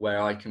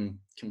where I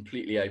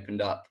completely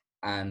opened up,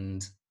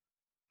 and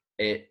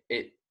it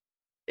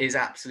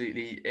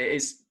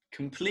is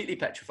completely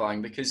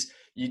petrifying, because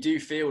you do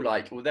feel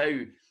like,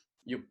 although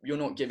you're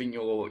not giving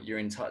your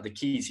entire, the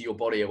key to your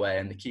body away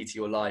and the key to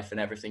your life and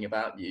everything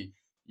about you,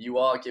 you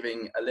are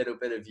giving a little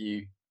bit of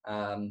you.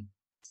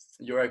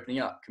 You're opening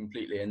up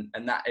completely, and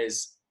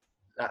that's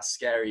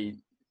scary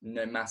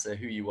no matter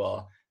who you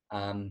are.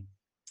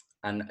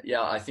 And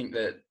yeah, I think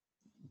that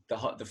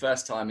the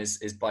first time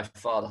is by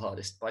far the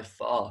hardest, by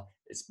far.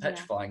 It's Yeah.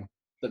 petrifying,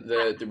 but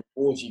the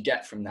reward you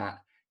get from that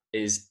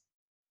is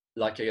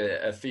like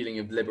a feeling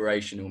of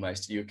liberation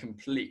almost. You're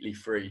completely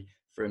free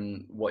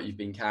from what you've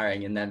been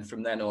carrying, and then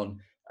from then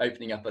on,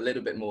 opening up a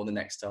little bit more the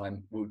next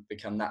time will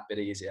become that bit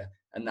easier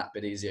and that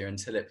bit easier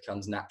until it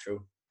becomes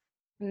natural.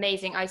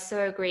 Amazing. I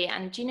so agree.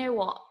 And do you know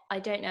what? I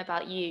don't know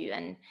about you,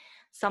 and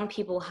some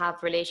people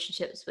have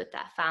relationships with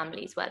their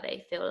families where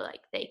they feel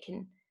like they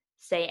can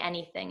say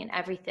anything and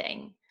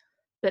everything.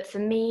 But for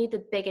me,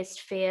 the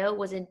biggest fear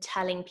was in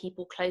telling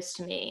people close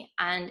to me.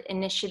 And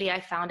initially,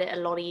 I found it a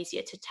lot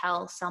easier to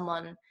tell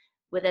someone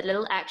with a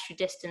little extra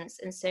distance.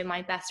 And so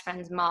my best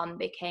friend's mum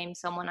became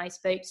someone I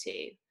spoke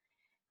to.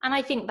 And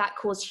I think that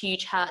caused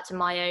huge hurt to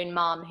my own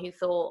mum, who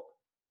thought,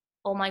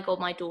 oh my God,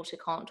 my daughter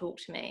can't talk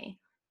to me.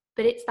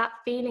 But it's that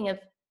feeling of,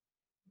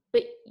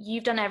 but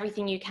you've done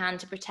everything you can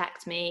to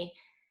protect me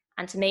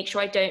and to make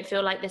sure I don't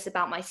feel like this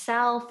about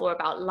myself or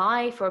about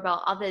life or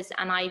about others.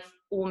 And I've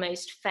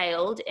almost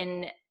failed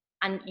in,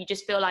 and you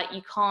just feel like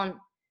you can't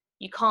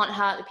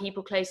hurt the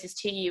people closest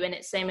to you. And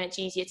it's so much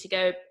easier to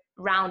go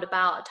round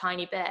about a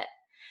tiny bit.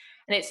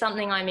 And it's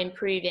something I'm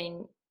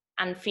improving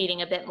and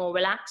feeling a bit more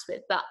relaxed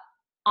with. But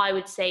I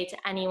would say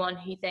to anyone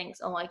who thinks,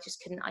 oh, I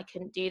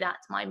couldn't do that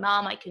to my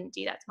mum, I couldn't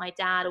do that to my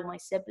dad or my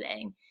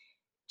sibling,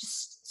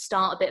 just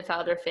start a bit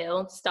further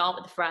afield, start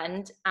with a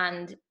friend,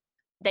 and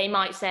they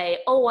might say,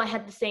 oh, I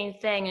had the same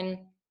thing and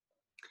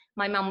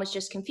my mum was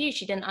just confused,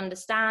 she didn't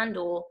understand,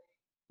 or,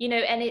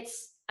 and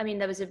I mean,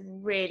 there was a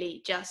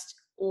really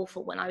just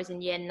awful, when I was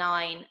in year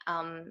 9,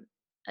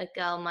 a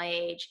girl my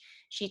age,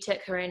 she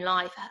took her own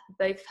life.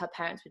 Both of her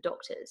parents were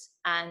doctors,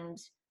 and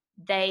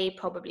they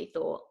probably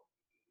thought,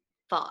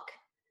 fuck,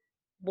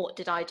 what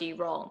did I do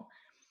wrong?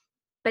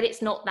 But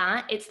it's not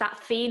that. It's that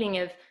feeling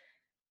of,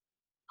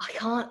 I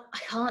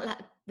can't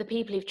let the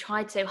people who've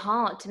tried so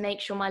hard to make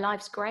sure my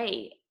life's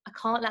great, I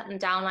can't let them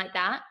down like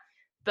that.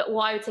 But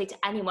what I would say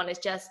to anyone is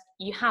just,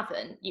 you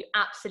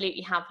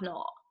absolutely have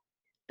not.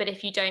 But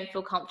if you don't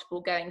feel comfortable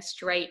going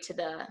straight to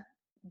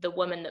the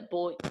woman that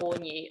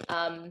born you,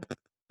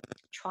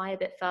 try a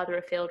bit further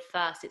afield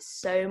first. It's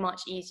so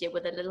much easier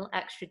with a little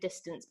extra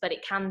distance, but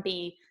it can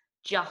be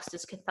just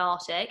as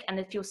cathartic. And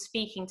if you're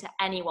speaking to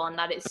anyone,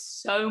 that is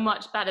so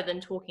much better than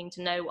talking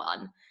to no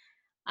one.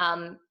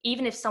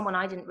 Even if someone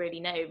I didn't really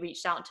know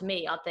reached out to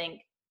me, I'd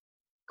think,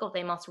 God,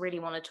 they must really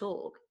want to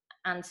talk.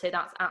 And so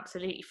that's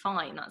absolutely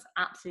fine. That's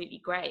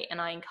absolutely great. And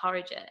I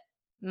encourage it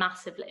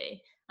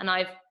massively. And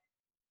I've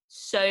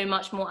so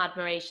much more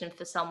admiration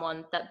for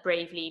someone that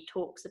bravely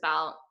talks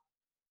about,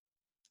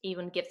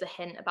 even gives a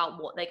hint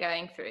about what they're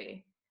going through.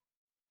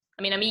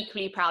 I mean, I'm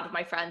equally proud of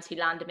my friends who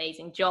land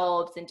amazing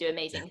jobs and do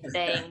amazing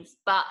things,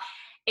 but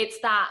it's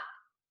that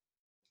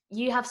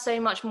you have so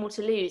much more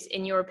to lose,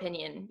 in your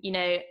opinion,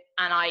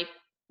 and I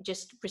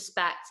just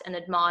respect and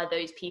admire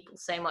those people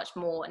so much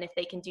more. And if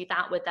they can do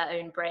that with their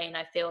own brain,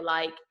 I feel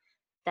like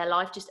their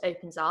life just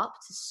opens up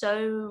to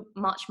so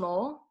much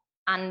more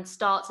and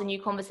starts a new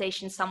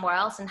conversation somewhere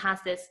else, and has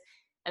this,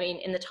 I mean,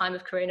 in the time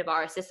of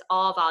coronavirus, this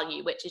R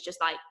value, which is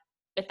just like,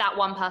 if that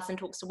one person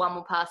talks to one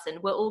more person,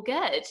 we're all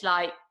good.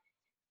 Like,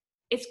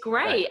 it's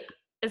great. Right.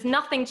 There's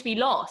nothing to be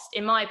lost,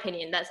 in my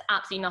opinion. There's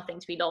absolutely nothing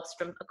to be lost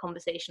from a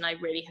conversation. I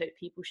really hope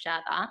people share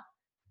that.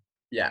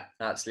 Yeah,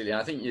 absolutely.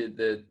 I think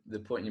the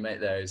point you make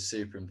there is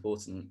super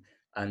important,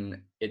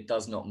 and it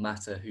does not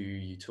matter who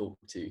you talk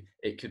to.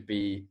 It could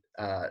be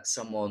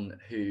someone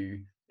who,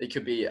 it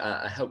could be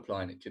a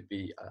helpline. It could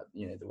be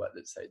the what,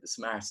 let's say the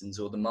Samaritans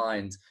or the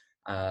Mind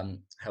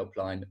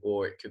helpline,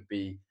 or it could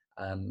be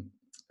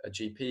a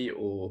GP,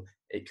 or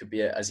it could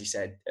be, as you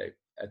said,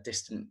 a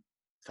distant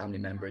family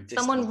member, a distant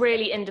Someone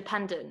really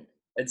independent.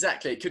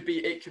 Exactly.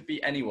 It could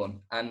be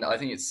anyone. And I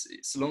think it's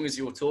so long as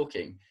you're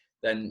talking,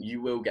 then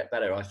you will get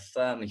better. I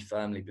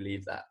firmly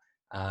believe that.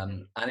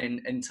 And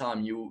in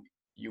time you'll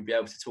be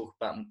able to talk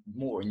about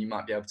more, and you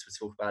might be able to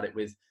talk about it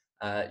with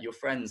your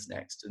friends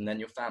next, and then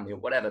your family or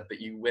whatever, but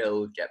you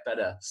will get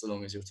better so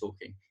long as you're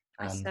talking.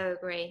 I so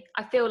agree.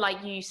 I feel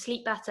like you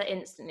sleep better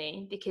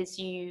instantly because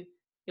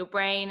your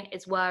brain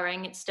is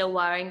whirring. It's still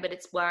whirring, but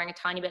it's whirring a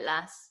tiny bit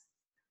less.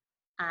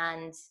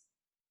 And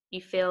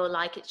You feel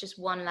like it's just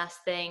one less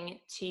thing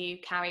to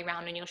carry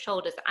around on your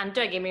shoulders. And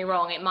don't get me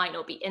wrong, it might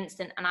not be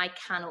instant, and I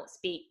cannot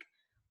speak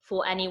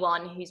for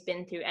anyone who's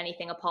been through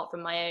anything apart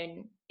from my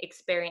own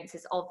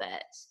experiences of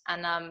it.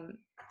 And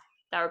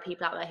there are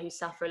people out there who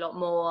suffer a lot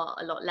more,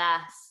 a lot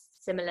less,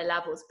 similar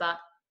levels. But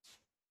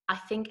I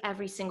think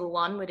every single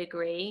one would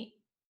agree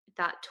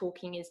that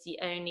talking is the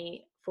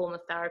only form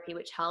of therapy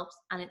which helps,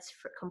 and it's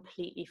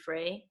completely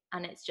free,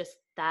 and it's just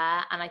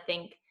there. And I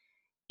think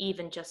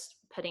even just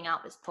putting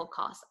out this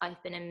podcast,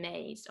 I've been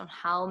amazed on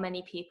how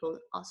many people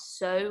are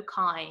so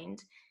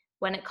kind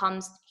when it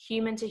comes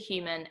human to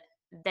human.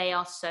 They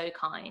are so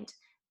kind.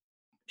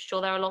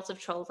 Sure, there are lots of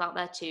trolls out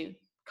there too.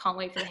 Can't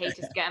wait for the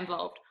haters to get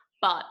involved.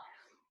 But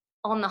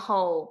on the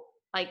whole,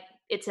 like,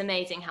 it's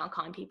amazing how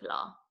kind people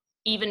are.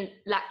 Even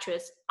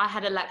lecturers. I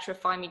had a lecturer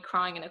find me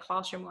crying in a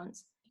classroom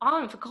once. I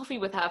went for coffee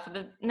with her for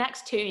the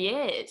next 2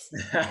 years.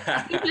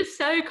 People are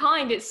so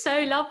kind. It's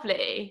so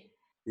lovely.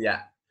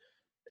 Yeah.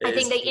 I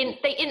think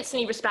they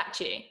instantly respect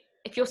you.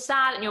 If you're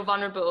sad and you're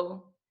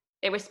vulnerable,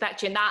 they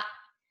respect you. And that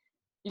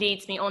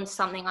leads me on to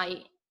something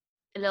a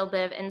little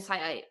bit of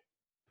insight I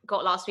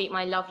got last week.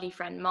 My lovely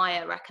friend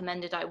Maya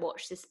recommended I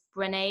watch this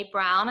Brené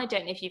Brown. I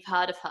don't know if you've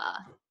heard of her.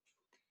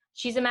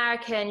 She's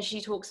American.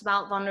 She talks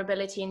about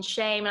vulnerability and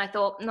shame. And I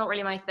thought, not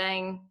really my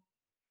thing,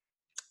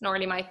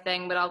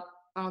 but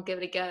I'll give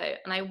it a go.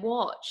 And I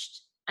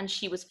watched, and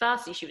she was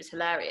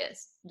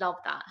hilarious. Loved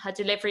that. Her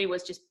delivery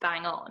was just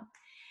bang on.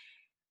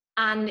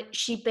 And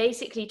she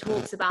basically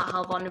talks about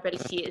how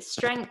vulnerability is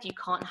strength. You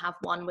can't have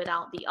one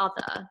without the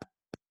other.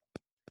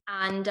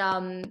 And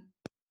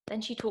then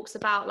she talks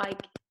about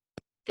like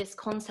this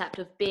concept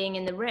of being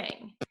in the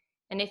ring.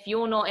 And if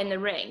you're not in the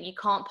ring, you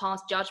can't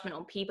pass judgment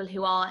on people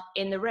who are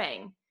in the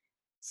ring.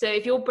 So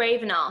if you're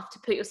brave enough to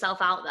put yourself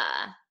out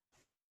there,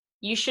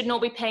 you should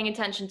not be paying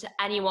attention to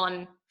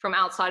anyone from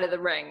outside of the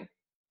ring.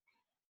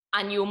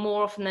 And you'll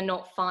more often than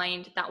not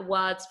find that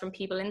words from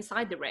people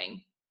inside the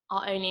ring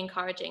are only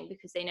encouraging,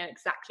 because they know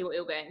exactly what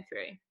you're going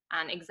through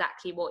and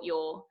exactly what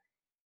you're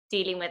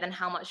dealing with and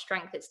how much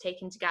strength it's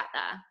taken to get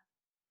there.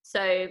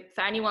 So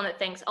for anyone that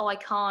thinks, oh, I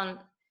can't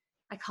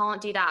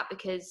do that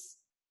because,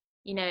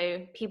 you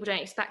know, people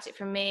don't expect it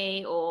from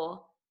me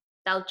or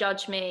they'll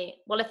judge me.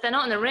 Well, if they're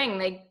not in the ring,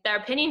 their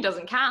opinion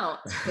doesn't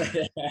count.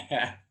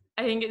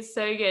 I think it's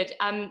so good.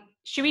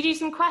 Should we do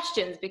some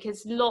questions?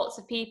 Because lots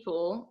of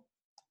people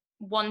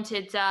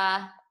wanted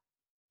to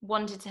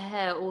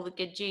hear all the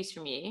good juice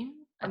from you.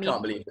 I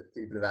can't believe that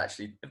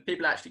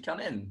people actually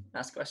come in,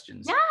 ask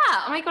questions. Yeah.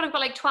 Oh my God, I've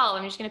got like 12.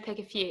 I'm just going to pick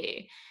a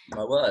few.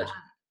 My word.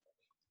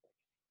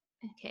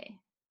 Okay.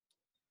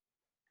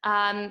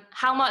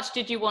 How much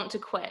did you want to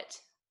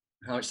quit?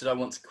 How much did I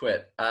want to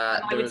quit?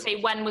 I would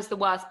say, when was the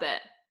worst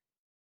bit?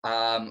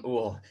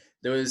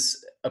 There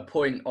was a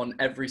point on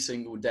every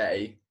single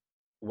day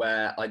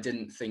where I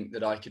didn't think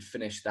that I could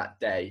finish that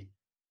day,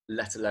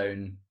 let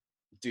alone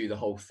do the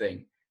whole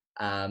thing.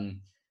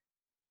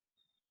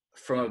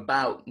 From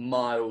about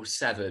mile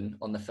 7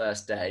 on the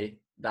first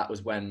day, that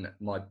was when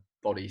my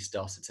body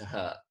started to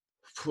hurt.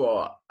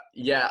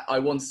 Yeah, I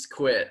wanted to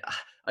quit.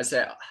 I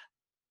say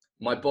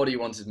my body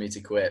wanted me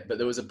to quit, but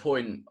there was a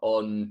point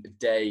on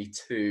day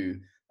 2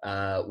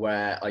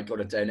 where I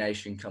got a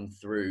donation come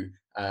through,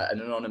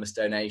 an anonymous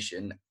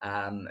donation.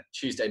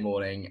 Tuesday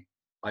morning,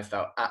 I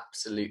felt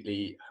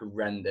absolutely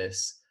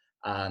horrendous.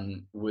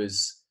 My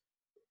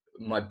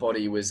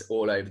body was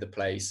all over the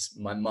place.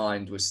 My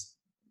mind was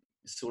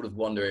sort of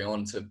wandering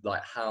on to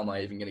like, how am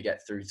I even going to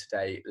get through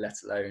today, let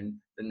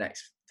alone the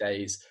next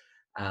days?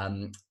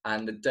 And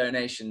the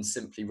donation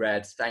simply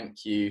read,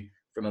 "Thank you,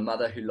 from a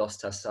mother who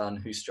lost her son,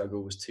 whose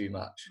struggle was too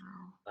much."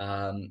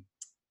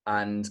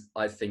 And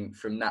I think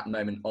from that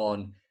moment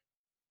on,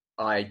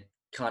 I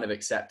kind of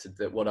accepted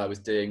that what I was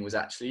doing was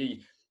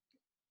actually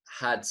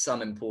had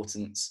some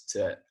importance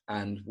to it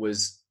and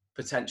was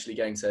potentially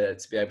going to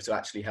be able to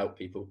actually help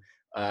people.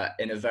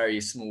 In a very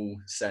small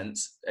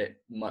sense,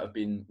 it might have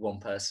been one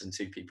person,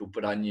 2 people,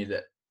 but I knew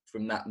that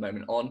from that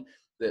moment on,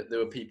 that there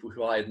were people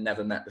who I had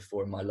never met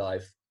before in my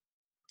life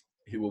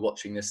who were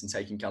watching this and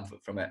taking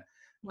comfort from it.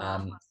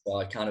 Wow. So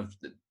I kind of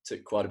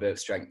took quite a bit of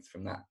strength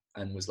from that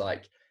and was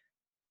like,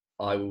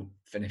 I will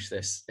finish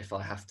this if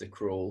I have to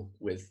crawl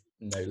with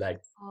no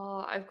legs.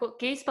 Oh, I've got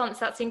goosebumps.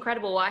 That's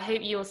incredible. I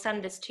hope you'll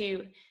send this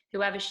to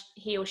whoever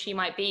he or she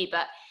might be,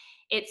 but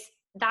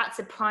that's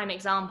a prime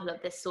example of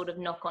this sort of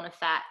knock-on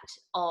effect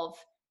of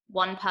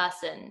one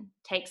person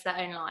takes their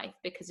own life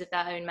because of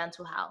their own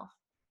mental health,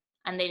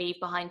 and they leave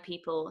behind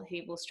people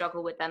who will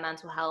struggle with their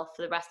mental health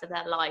for the rest of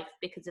their life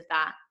because of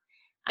that.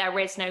 There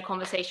is no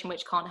conversation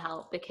which can't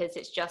help, because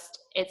it's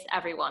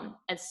everyone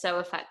is so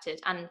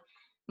affected. And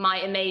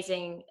my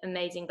amazing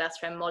best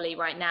friend Molly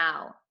right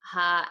now,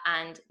 her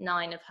and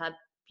 9 of her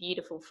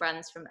beautiful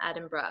friends from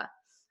Edinburgh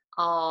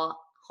are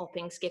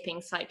hopping, skipping,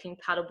 cycling,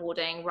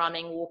 paddleboarding,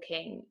 running,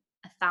 walking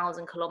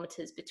 1,000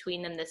 kilometers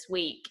between them this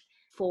week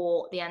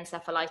for the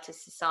Encephalitis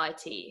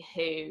Society,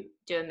 who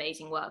do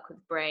amazing work with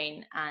the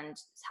brain, and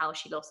how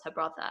she lost her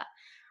brother.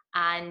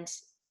 And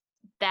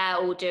they're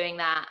all doing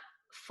that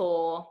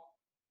for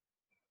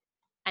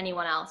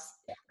anyone else.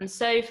 I'm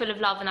so full of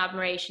love and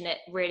admiration. It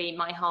really,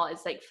 my heart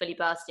is like fully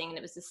bursting. And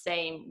it was the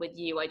same with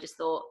you. I just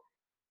thought,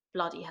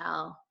 bloody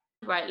hell.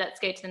 Right, let's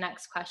go to the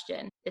next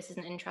question. This is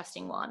an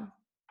interesting one.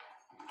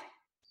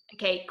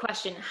 Okay,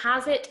 question.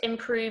 Has it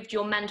improved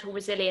your mental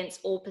resilience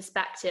or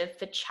perspective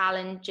for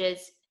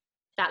challenges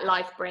that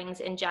life brings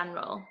in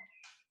general?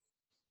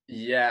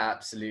 Yeah,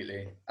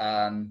 absolutely.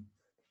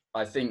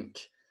 I think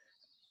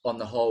on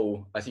the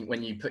whole, I think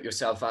when you put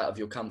yourself out of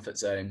your comfort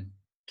zone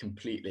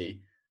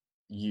completely,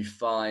 you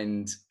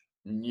find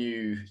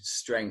new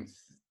strength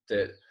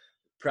that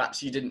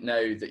perhaps you didn't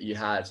know that you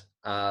had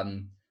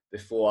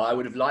before. I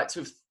would have liked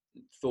to have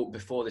thought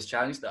before this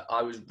challenge that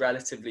I was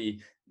relatively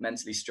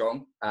mentally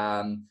strong.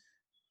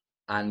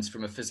 And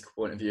from a physical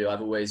point of view,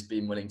 I've always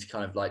been willing to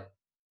kind of like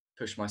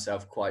push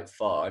myself quite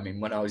far. I mean,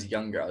 when I was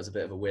younger, I was a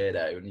bit of a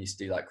weirdo and used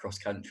to do like cross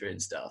country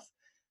and stuff.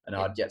 And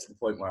I'd get to the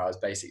point where I was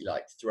basically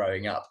like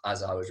throwing up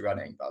as I was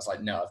running, but I was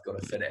like, no, I've got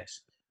to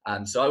finish.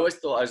 So I always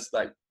thought I was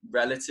like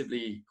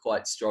relatively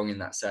quite strong in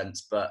that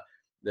sense, but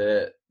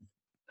the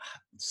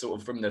sort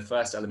of from the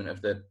first element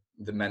of the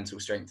mental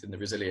strength and the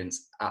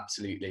resilience,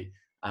 absolutely.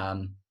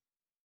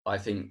 I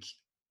think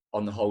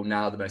on the whole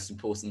now, the most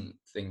important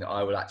thing that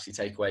I will actually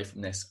take away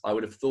from this, I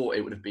would have thought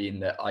it would have been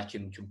that I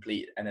can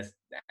complete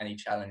any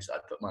challenge that I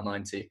put my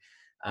mind to,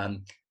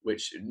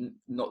 which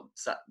not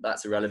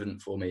that's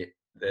irrelevant for me.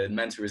 The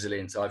mental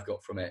resilience I've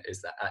got from it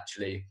is that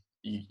actually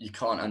you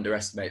can't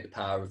underestimate the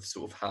power of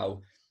sort of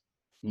how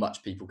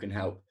much people can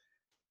help.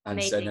 And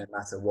Amazing. so no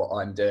matter what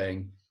I'm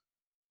doing,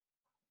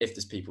 if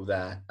there's people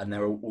there, and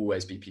there will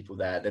always be people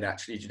there, then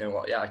actually, do you know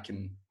what? Yeah, I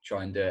can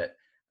try and do it.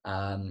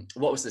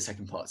 What was the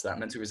second part to that?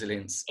 Mental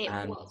resilience.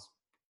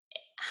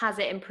 Has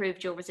it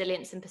improved your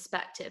resilience and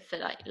perspective for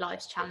like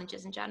life's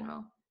challenges in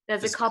general?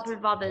 There's a couple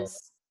of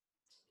others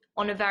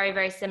on a very,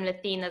 very similar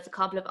theme. There's a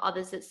couple of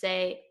others that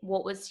say,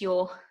 what was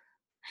your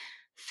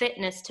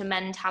fitness to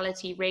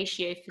mentality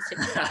ratio for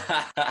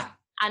success?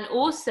 And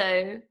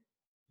also,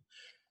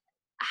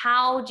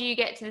 how do you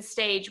get to the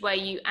stage where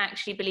you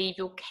actually believe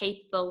you're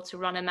capable to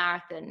run a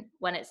marathon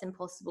when it's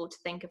impossible to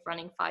think of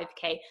running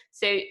 5K?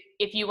 So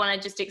if you want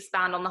to just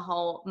expand on the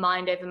whole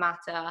mind over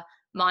matter,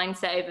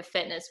 mindset over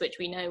fitness, which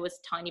we know was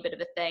a tiny bit of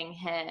a thing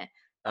here.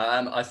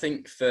 I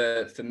think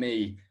for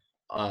me,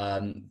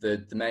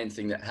 the main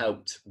thing that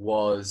helped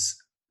was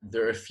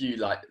there are a few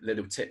like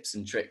little tips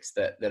and tricks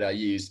that I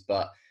used,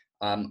 but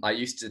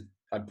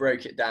I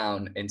broke it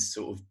down into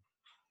sort of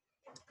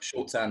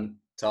short-term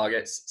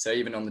targets. So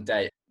even on the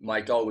day, my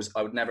goal was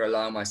I would never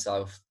allow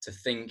myself to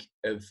think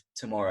of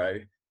tomorrow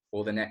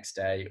or the next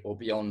day or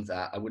beyond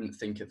that. I wouldn't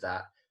think of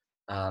that.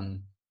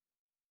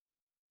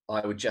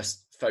 I would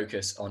just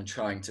focus on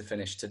trying to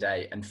finish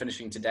today, and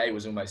finishing today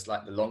was almost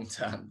like the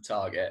long-term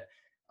target.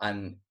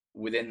 And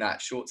within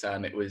that short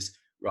term, it was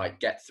right,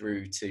 get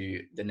through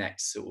to the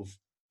next sort of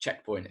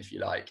checkpoint, if you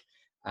like.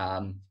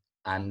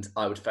 And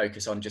I would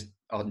focus on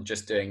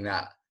just doing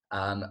that.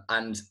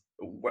 And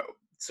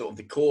sort of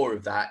the core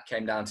of that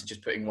came down to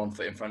just putting one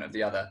foot in front of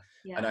the other.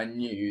 Yeah. And I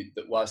knew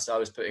that whilst I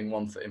was putting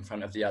one foot in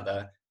front of the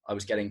other, I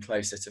was getting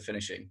closer to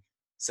finishing.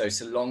 So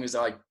long as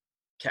I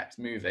kept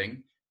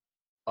moving,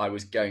 I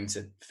was going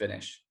to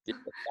finish. That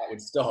would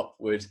stop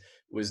was,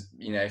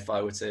 you know, if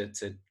I were to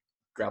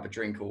grab a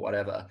drink or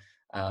whatever,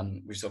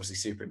 which is obviously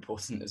super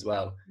important as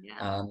well.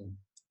 Yeah.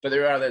 But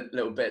there are other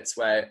little bits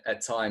where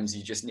at times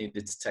you just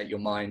needed to take your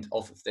mind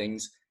off of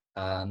things.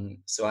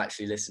 So I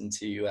actually listened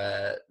to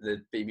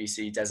the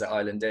BBC Desert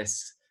Island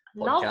Discs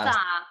podcast. Love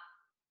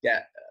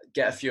that.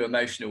 Get a few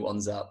emotional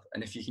ones up.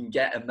 And if you can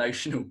get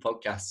emotional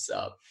podcasts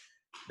up,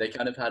 they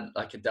kind of had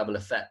like a double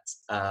effect.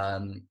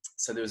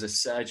 So there was a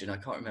surgeon, I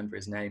can't remember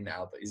his name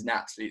now, but he's an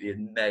absolutely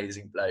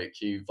amazing bloke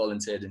who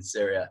volunteered in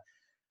Syria.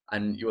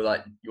 And you're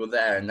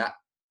there and that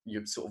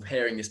you're sort of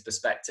hearing this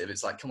perspective.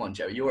 It's like, come on,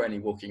 Joe, you're only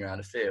walking around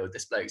a field.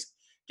 This bloke's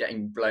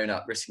getting blown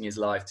up, risking his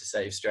life to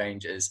save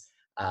strangers,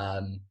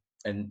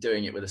 and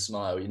doing it with a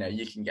smile. You know,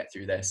 you can get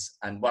through this.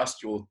 And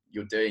whilst you're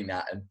doing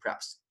that and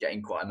perhaps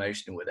getting quite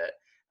emotional with it,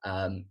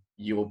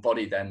 your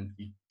body, then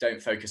you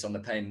don't focus on the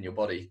pain in your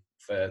body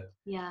for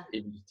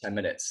even 10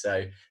 minutes.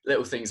 So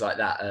little things like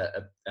that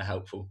are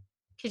helpful.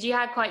 Because you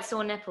had quite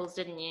sore nipples,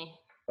 didn't you?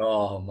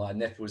 Oh, my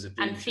nipples have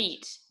been and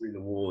feet through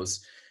the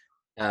wars.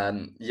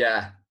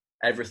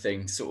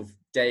 Everything. Sort of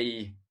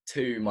day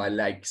 2, my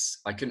legs,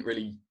 I couldn't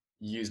really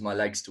use my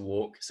legs to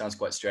walk. Sounds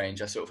quite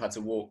strange. I sort of had to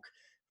walk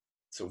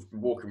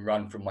and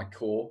run from my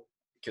core,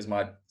 because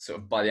my sort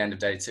of by the end of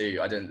day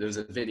 2, there was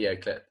a video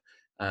clip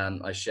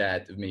I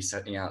shared of me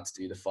setting out to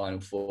do the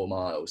final 4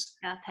 miles.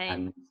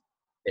 And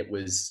it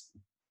was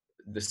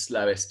the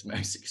slowest,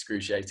 most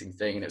excruciating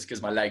thing. And it was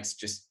because my legs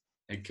just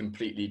had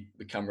completely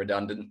become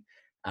redundant.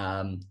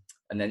 And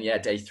then,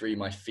 day 3,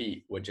 my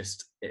feet were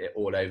just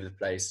all over the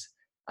place.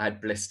 I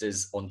had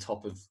blisters on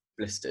top of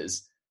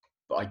blisters,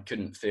 but I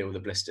couldn't feel the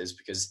blisters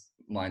because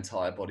my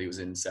entire body was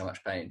in so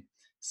much pain.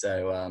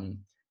 So,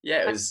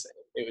 it was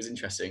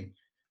interesting.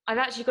 I've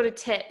actually got a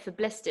tip for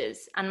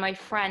blisters, and my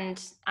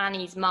friend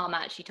Annie's mum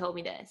actually told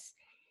me this,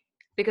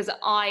 because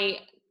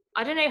I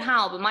I don't know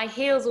how, but my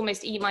heels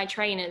almost eat my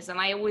trainers and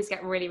I always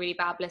get really, really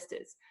bad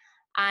blisters.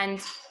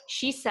 And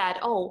she said,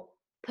 oh,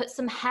 put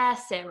some hair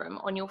serum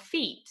on your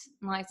feet.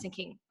 And I was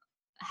thinking,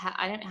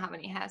 I don't have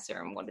any hair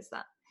serum. What is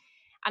that?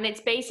 And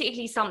it's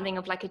basically something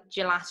of like a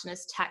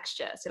gelatinous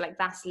texture. So like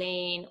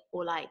Vaseline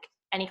or like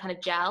any kind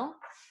of gel.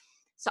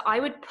 So I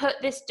would put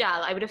this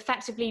gel, I would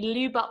effectively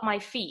lube up my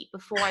feet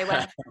before I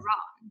went for a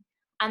run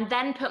and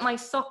then put my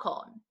sock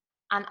on.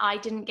 And I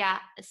didn't get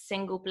a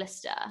single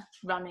blister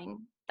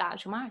running the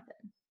actual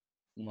marathon.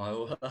 My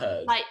word.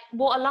 Like,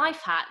 what a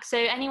life hack. So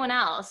anyone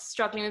else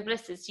struggling with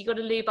blisters, you got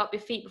to lube up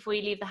your feet before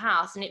you leave the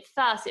house. And at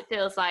first it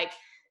feels like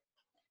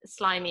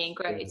slimy and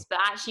gross, but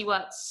actually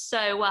works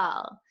so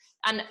well.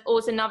 And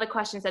also another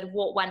question said,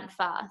 what went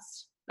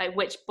first? Like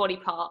which body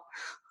part?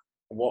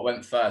 What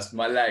went first?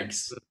 My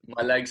legs.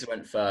 My legs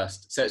went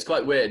first. So it's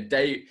quite weird.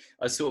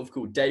 I sort of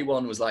called day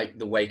one was like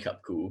the wake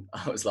up call.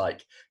 I was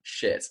like,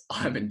 shit,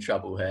 I'm in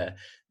trouble here.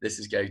 This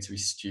is going to be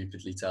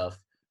stupidly tough.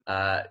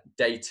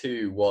 Day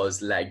two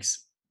was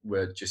legs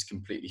were just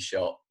completely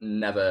shot.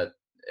 Never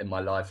in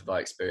my life have I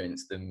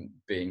experienced them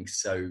being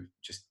so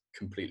just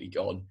completely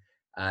gone.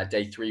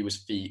 Day three was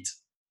feet.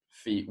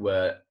 Feet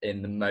were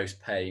in the most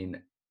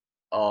pain.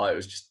 Oh, it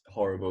was just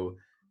horrible.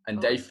 And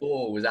day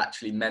four was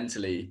actually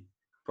mentally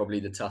probably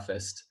the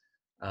toughest.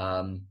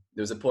 There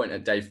was a point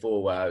at day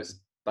four where I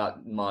was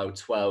about mile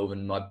 12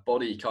 and my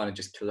body kind of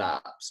just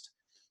collapsed.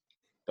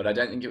 But I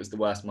don't think it was the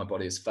worst my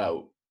body has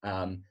felt.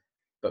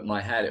 But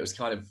my head, it was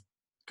kind of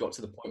got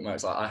to the point where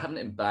it's like, I haven't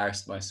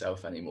embarrassed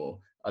myself anymore.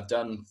 I've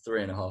done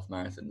 3.5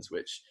 marathons,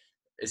 which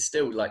is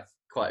still like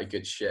quite a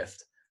good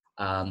shift.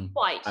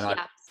 Quite, and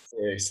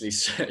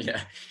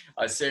yeah.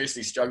 I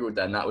seriously struggled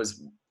then. That was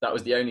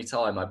the only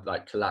time I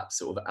like collapsed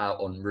sort of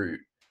out en route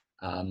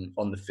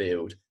on the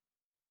field.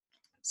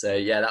 So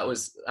yeah, that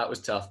was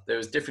tough. There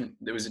was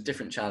a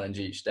different challenge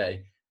each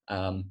day.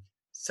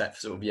 Set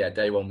for sort of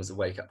day one was a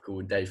wake up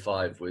call, and day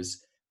five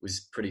was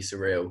pretty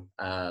surreal.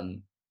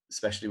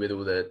 Especially with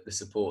all the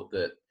support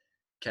that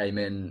came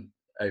in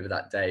over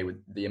that day, with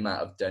the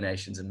amount of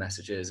donations and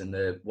messages and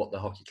what the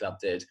hockey club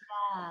did.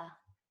 Yeah.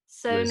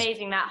 So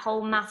amazing, that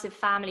whole massive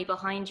family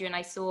behind you. And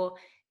I saw,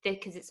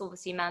 because it's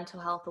obviously Mental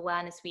Health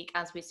Awareness Week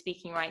as we're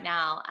speaking right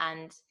now,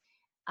 and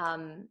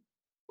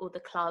all the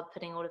club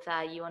putting all of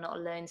their You Are Not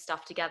Alone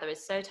stuff together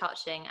is so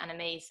touching and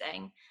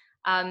amazing.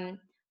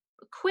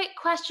 Quick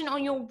question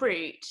on your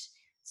route.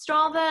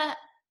 Strava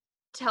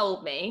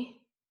told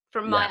me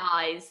from my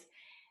eyes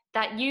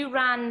that you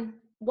ran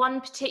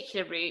one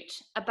particular route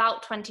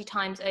about 20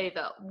 times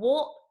over.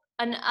 What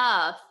on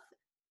earth?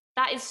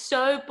 That is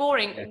so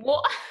boring. Yeah.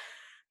 What?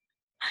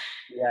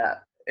 Yeah,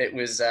 it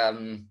was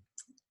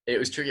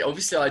tricky.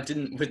 Obviously, I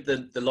didn't, with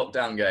the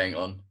lockdown going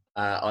on,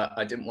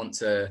 I didn't want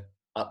to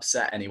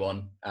upset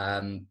anyone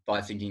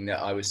by thinking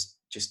that I was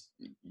just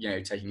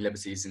taking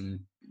liberties and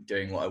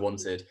doing what I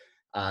wanted.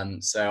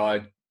 So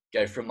I'd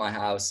go from my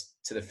house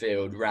to the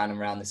field, round and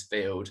round this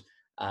field,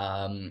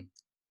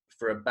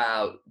 for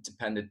about,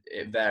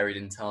 it varied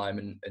in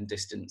time and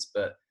distance,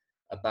 but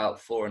about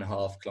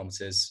 4.5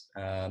 kilometers.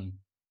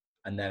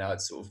 And then I'd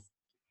sort of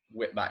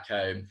whip back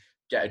home,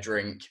 get a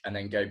drink, and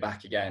then go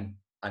back again.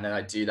 And then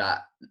I do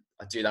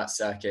that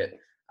circuit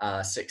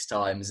 6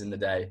 times in the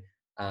day.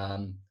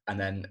 And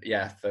then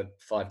for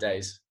 5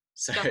 days.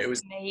 So That's it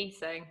was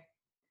amazing.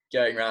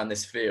 Going around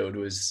this field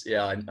was,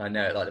 I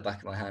know it like the back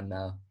of my hand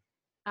now.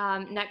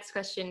 Next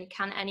question,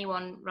 can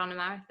anyone run a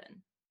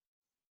marathon?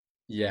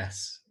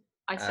 Yes.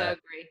 I so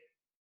agree.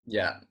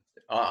 Yeah,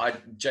 I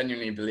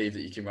genuinely believe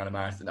that you can run a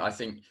marathon. I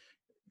think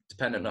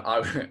dependent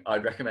on,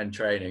 I'd recommend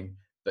training,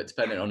 but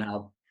depending on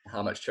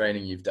how much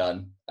training you've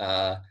done,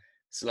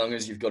 so long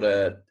as you've got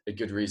a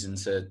good reason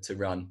to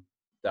run,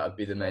 that would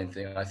be the main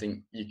thing. I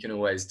think you can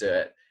always do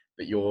it,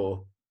 but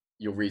your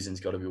reason's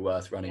got to be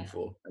worth running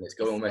for, and it's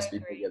got to almost be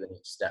bigger than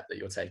each step that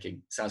you're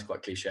taking. Sounds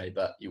quite cliche,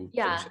 but you'll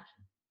finish it.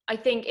 I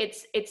think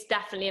it's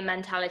definitely a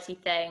mentality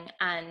thing,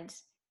 and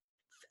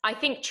I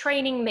think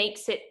training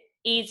makes it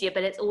easier,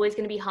 but it's always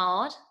going to be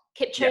hard.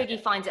 Kipchoge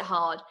finds it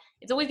hard.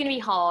 It's always going to be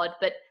hard,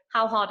 but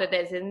how hard it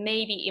is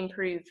maybe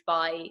improved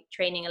by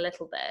training a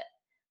little bit.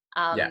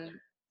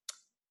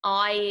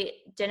 I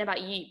don't know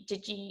about you.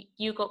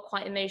 You got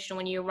quite emotional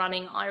when you were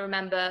running? I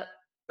remember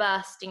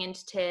bursting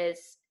into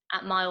tears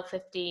at mile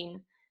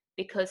 15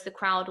 because the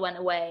crowd went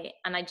away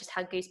and I just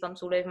had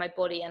goosebumps all over my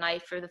body. And I,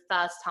 for the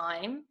first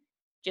time,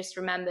 just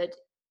remembered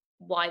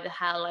why the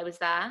hell I was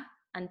there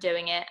and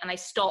doing it. And I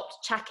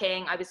stopped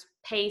checking. I was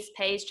pace,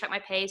 check my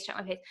pace.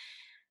 I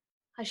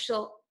just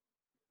thought,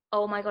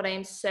 oh my God, I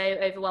am so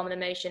overwhelmed with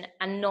emotion,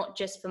 and not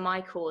just for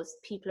my cause,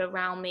 people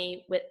around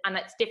me and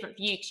it's different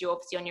for you because you're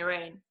obviously on your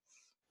own,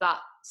 but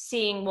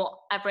seeing what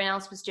everyone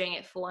else was doing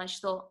it for, I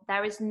just thought,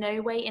 there is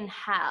no way in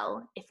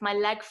hell, if my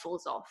leg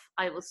falls off,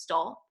 I will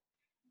stop.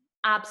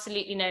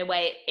 Absolutely no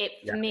way.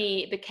 For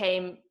me, it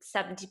became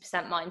 70%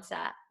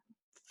 mindset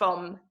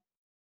from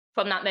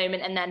that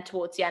moment. And then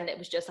towards the end, it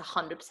was just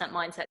 100%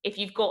 mindset. If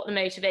you've got the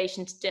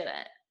motivation to do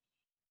it,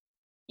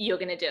 you're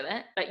going to do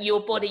it. But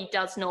your body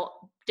does not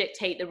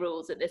dictate the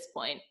rules at this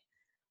point.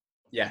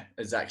 Yeah,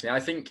 exactly. I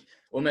think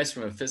almost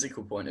from a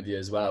physical point of view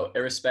as well,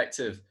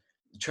 irrespective,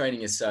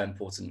 training is so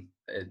important.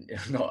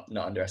 Not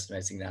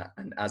underestimating that,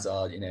 and as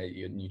are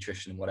your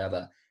nutrition and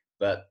whatever.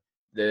 But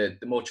the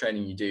more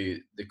training you do,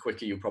 the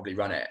quicker you'll probably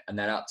run it. And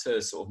then up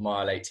to sort of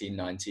mile 18,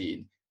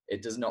 19,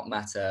 it does not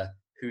matter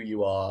who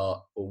you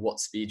are or what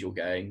speed you're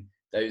going.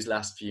 Those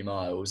last few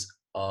miles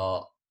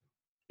are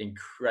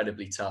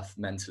incredibly tough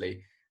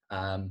mentally,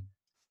 and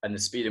the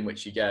speed in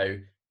which you go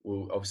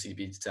will obviously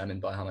be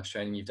determined by how much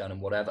training you've done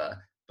and whatever.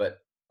 But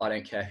I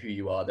don't care who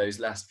you are, those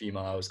last few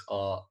miles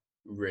are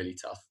really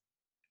tough.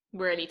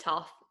 Really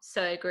tough.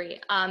 So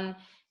agree.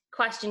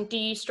 Question, do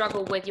you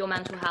struggle with your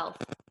mental health?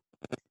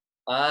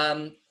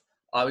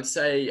 I would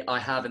say I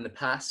have in the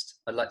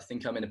past. I'd like to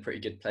think I'm in a pretty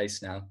good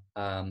place now.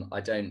 I'm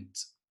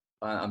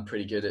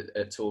pretty good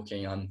at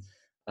talking. I'm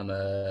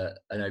an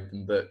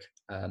open book.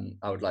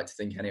 I would like to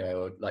think anyway. I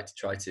would like to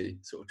try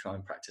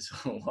and practice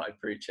what I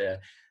preach here.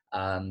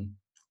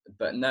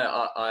 But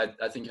no, I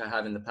think I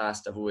have in the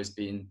past. I've always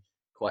been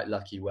quite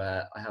lucky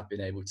where I have been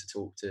able to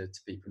talk to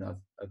people, and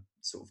I've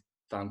sort of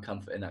found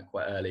comfort in that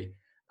quite early.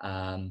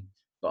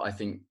 But I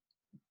think,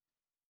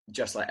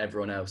 just like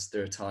everyone else,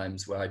 there are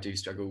times where I do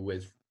struggle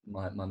with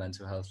my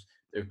mental health.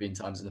 There have been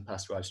times in the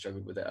past where I've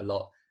struggled with it a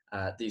lot.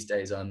 These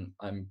days, I'm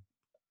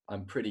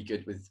pretty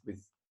good with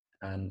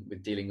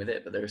dealing with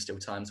it, but there are still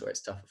times where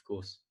it's tough, of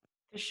course.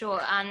 For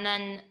sure. And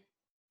then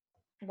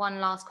one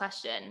last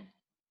question: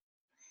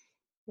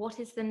 what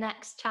is the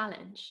next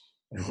challenge?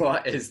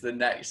 What is the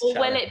next? Or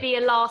challenge? will it be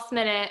a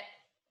last-minute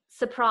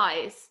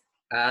surprise?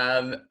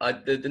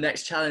 The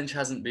next challenge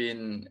hasn't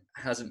been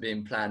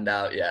planned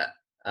out yet.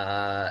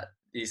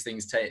 These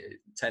things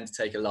tend to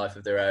take a life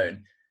of their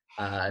own,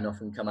 and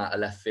often come out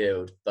of left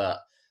field. But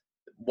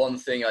one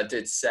thing I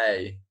did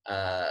say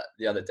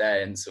the other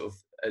day, and sort of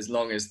as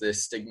long as the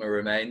stigma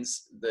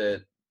remains,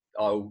 that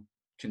I'll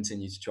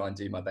continue to try and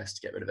do my best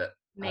to get rid of it.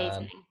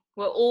 Amazing.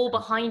 We're all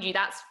behind you.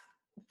 That's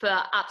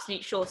for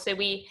absolute sure. So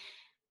it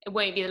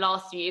won't be the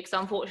last of you, because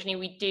unfortunately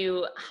we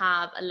do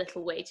have a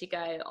little way to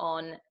go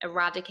on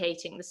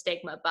eradicating the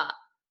stigma, but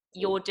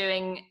you're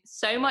doing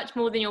so much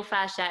more than your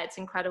fair share. It's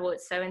incredible.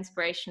 It's so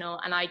inspirational.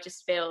 And I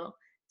just feel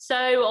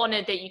so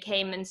honored that you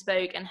came and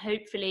spoke, and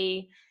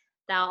hopefully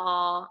there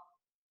are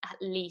at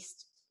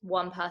least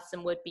one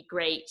person would be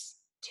great.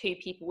 2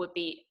 people would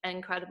be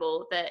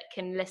incredible that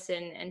can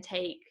listen and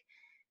take,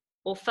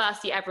 well,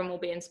 firstly, everyone will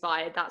be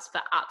inspired. That's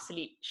for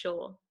absolute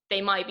sure.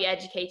 They might be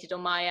educated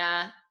on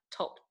my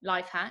top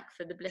life hack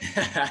for the bliss.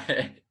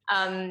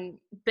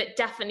 But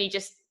definitely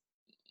just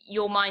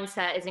your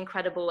mindset is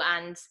incredible,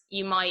 and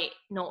you might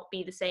not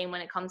be the same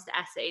when it comes to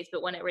essays,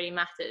 but when it really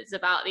matters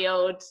about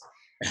the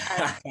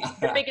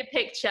bigger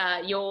picture,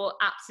 you're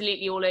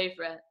absolutely all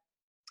over it.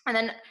 And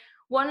then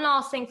one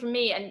last thing from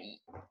me, and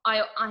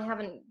I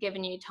haven't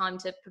given you time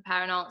to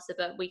prepare an answer,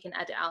 but we can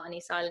edit out any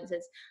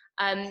silences.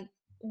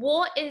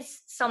 What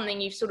is something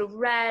you've sort of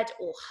read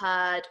or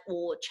heard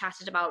or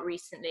chatted about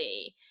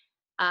recently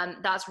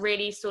that's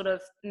really sort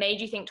of made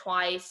you think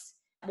twice?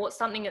 What's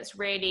something that's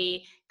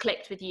really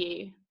clicked with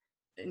you?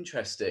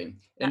 Interesting.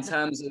 In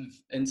terms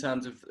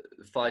of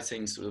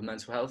fighting sort of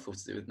mental health, or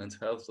to do with mental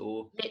health,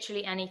 or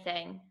literally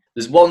anything.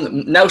 There's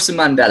one, Nelson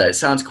Mandela. It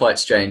sounds quite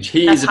strange.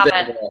 He's a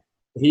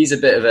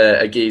bit of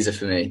a geezer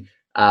for me.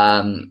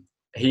 I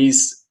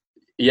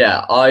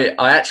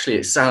actually,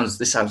 this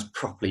sounds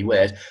properly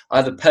weird. I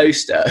have a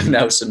poster of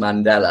Nelson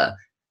Mandela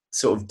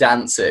sort of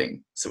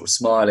dancing, sort of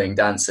smiling,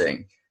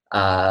 dancing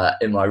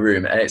in my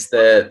room. And it's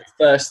the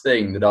first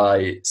thing that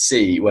I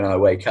see when I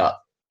wake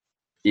up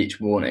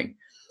each morning.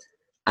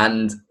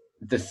 And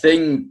the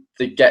thing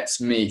that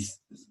gets me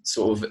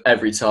sort of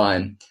every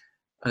time,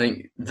 I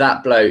think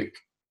that bloke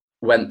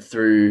went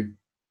through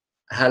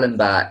hell and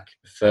back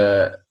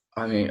for,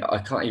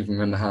 I can't even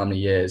remember how many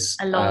years.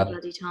 A long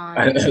bloody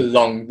time. A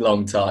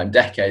long time,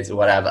 decades or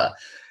whatever.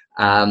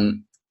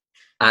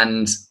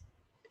 And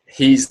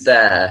he's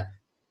there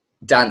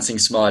dancing,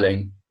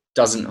 smiling,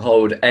 doesn't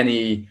hold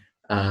any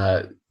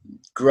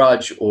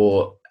grudge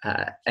or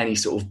any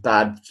sort of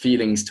bad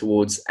feelings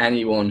towards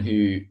anyone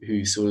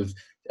who sort of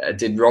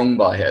did wrong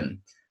by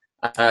him.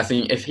 And I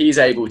think if he's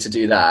able to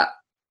do that,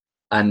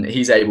 and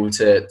he's able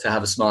to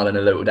have a smile and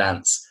a little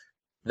dance,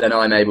 then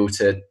I'm able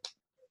to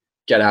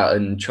get out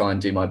and try and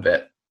do my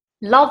bit.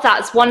 Love that.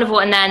 It's wonderful.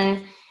 And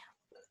then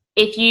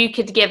if you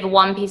could give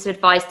one piece of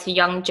advice to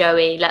young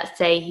Joey, let's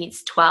say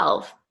he's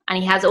 12 and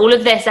he has all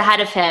of this ahead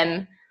of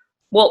him,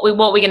 what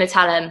are we going to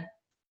tell him?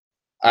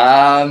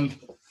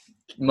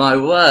 My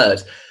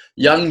word,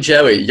 young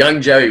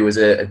Joey was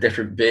a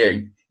different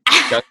being.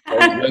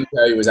 Young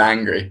Joey was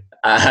angry.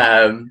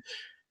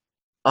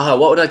 What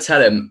would I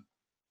tell him?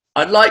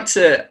 I'd like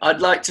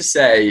to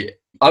say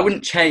I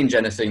wouldn't change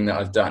anything that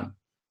I've done.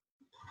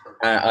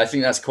 I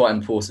think that's quite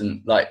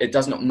important. Like, it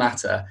does not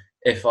matter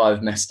if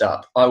I've messed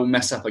up. I will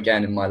mess up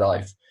again in my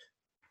life.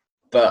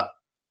 But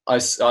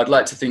I'd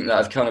like to think that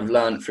I've kind of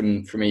learned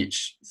from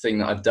each thing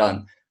that I've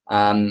done.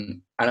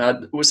 And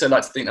I'd also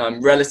like to think that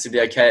I'm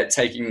relatively okay at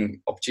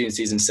taking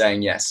opportunities and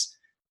saying yes.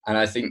 And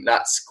I think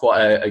that's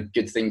quite a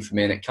good thing for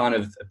me. And it kind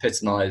of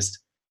epitomized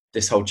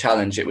this whole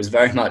challenge. It was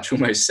very much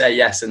almost say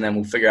yes, and then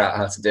we'll figure out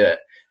how to do it.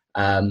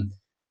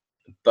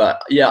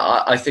 But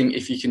yeah, I think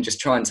if you can just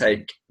try and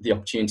take the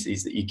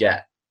opportunities that you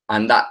get,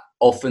 and that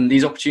often,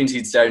 these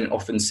opportunities don't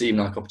often seem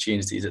like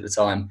opportunities at the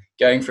time.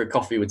 Going for a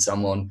coffee with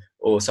someone,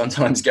 or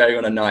sometimes going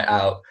on a night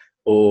out,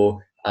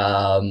 or,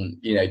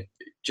 you know,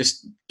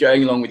 just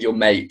going along with your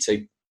mate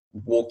to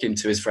walk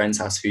into his friend's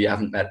house who you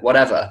haven't met,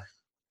 whatever,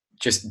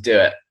 just do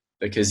it,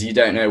 because you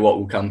don't know what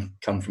will come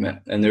from it.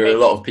 And there are a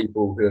lot of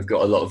people who have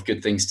got a lot of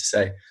good things to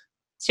say.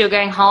 So you're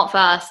going heart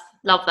first.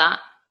 Love that.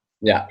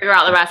 Yeah. Figure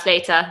out the rest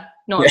later.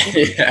 Not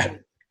yeah.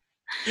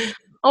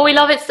 Oh, we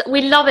love it.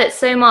 We love it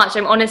so much.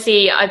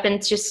 I've been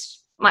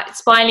just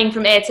smiling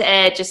from ear to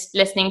ear, just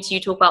listening to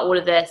you talk about all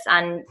of this,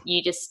 and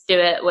you just do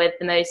it with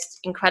the most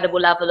incredible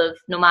level of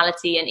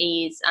normality and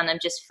ease. And I'm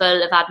just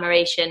full of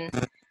admiration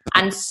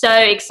and so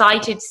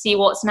excited to see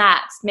what's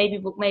next.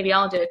 Maybe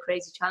I'll do a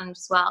crazy challenge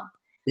as well.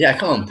 Yeah,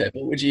 come on, Pip.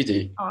 What would you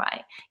do? All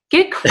right.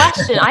 Good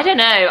question. I don't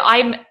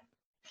know.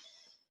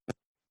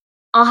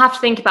 I'll have to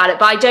think about it,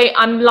 but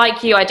I'm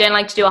like you. I don't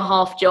like to do a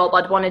half job.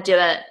 I'd want to do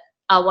it.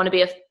 I want to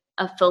be a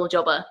full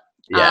jobber.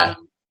 Yeah.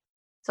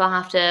 So I'll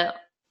have to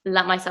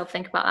let myself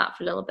think about that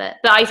for a little bit.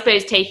 But I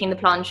suppose taking the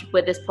plunge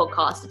with this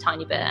podcast a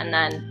tiny bit, and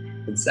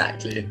then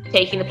exactly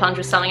taking the plunge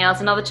with something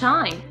else another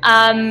time.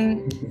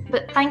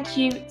 But thank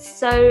you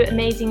so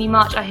amazingly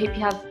much. I hope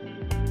you have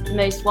the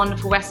most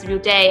wonderful rest of your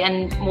day,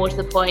 and more to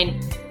the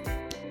point,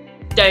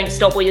 don't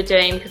stop what you're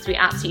doing, because we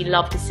absolutely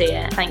love to see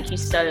it. Thank you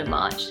so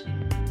much.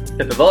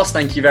 Pippa Voss,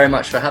 thank you very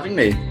much for having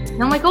me.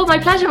 Oh my God, my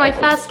pleasure, my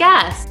first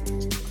guest.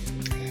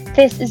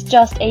 This is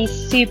just a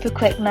super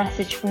quick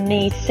message from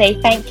me to say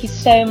thank you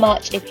so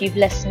much if you've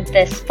listened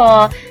this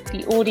far.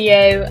 The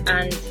audio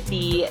and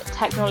the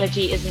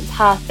technology isn't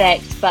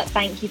perfect, but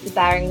thank you for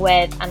bearing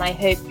with, and I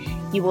hope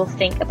you will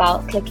think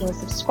about clicking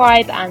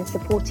subscribe and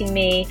supporting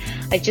me.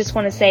 I just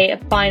want to say a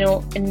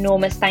final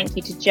enormous thank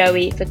you to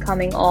Joey for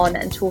coming on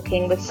and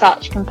talking with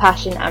such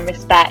compassion and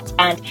respect,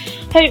 and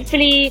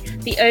hopefully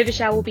the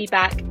Overshare will be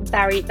back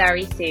very,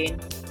 very soon.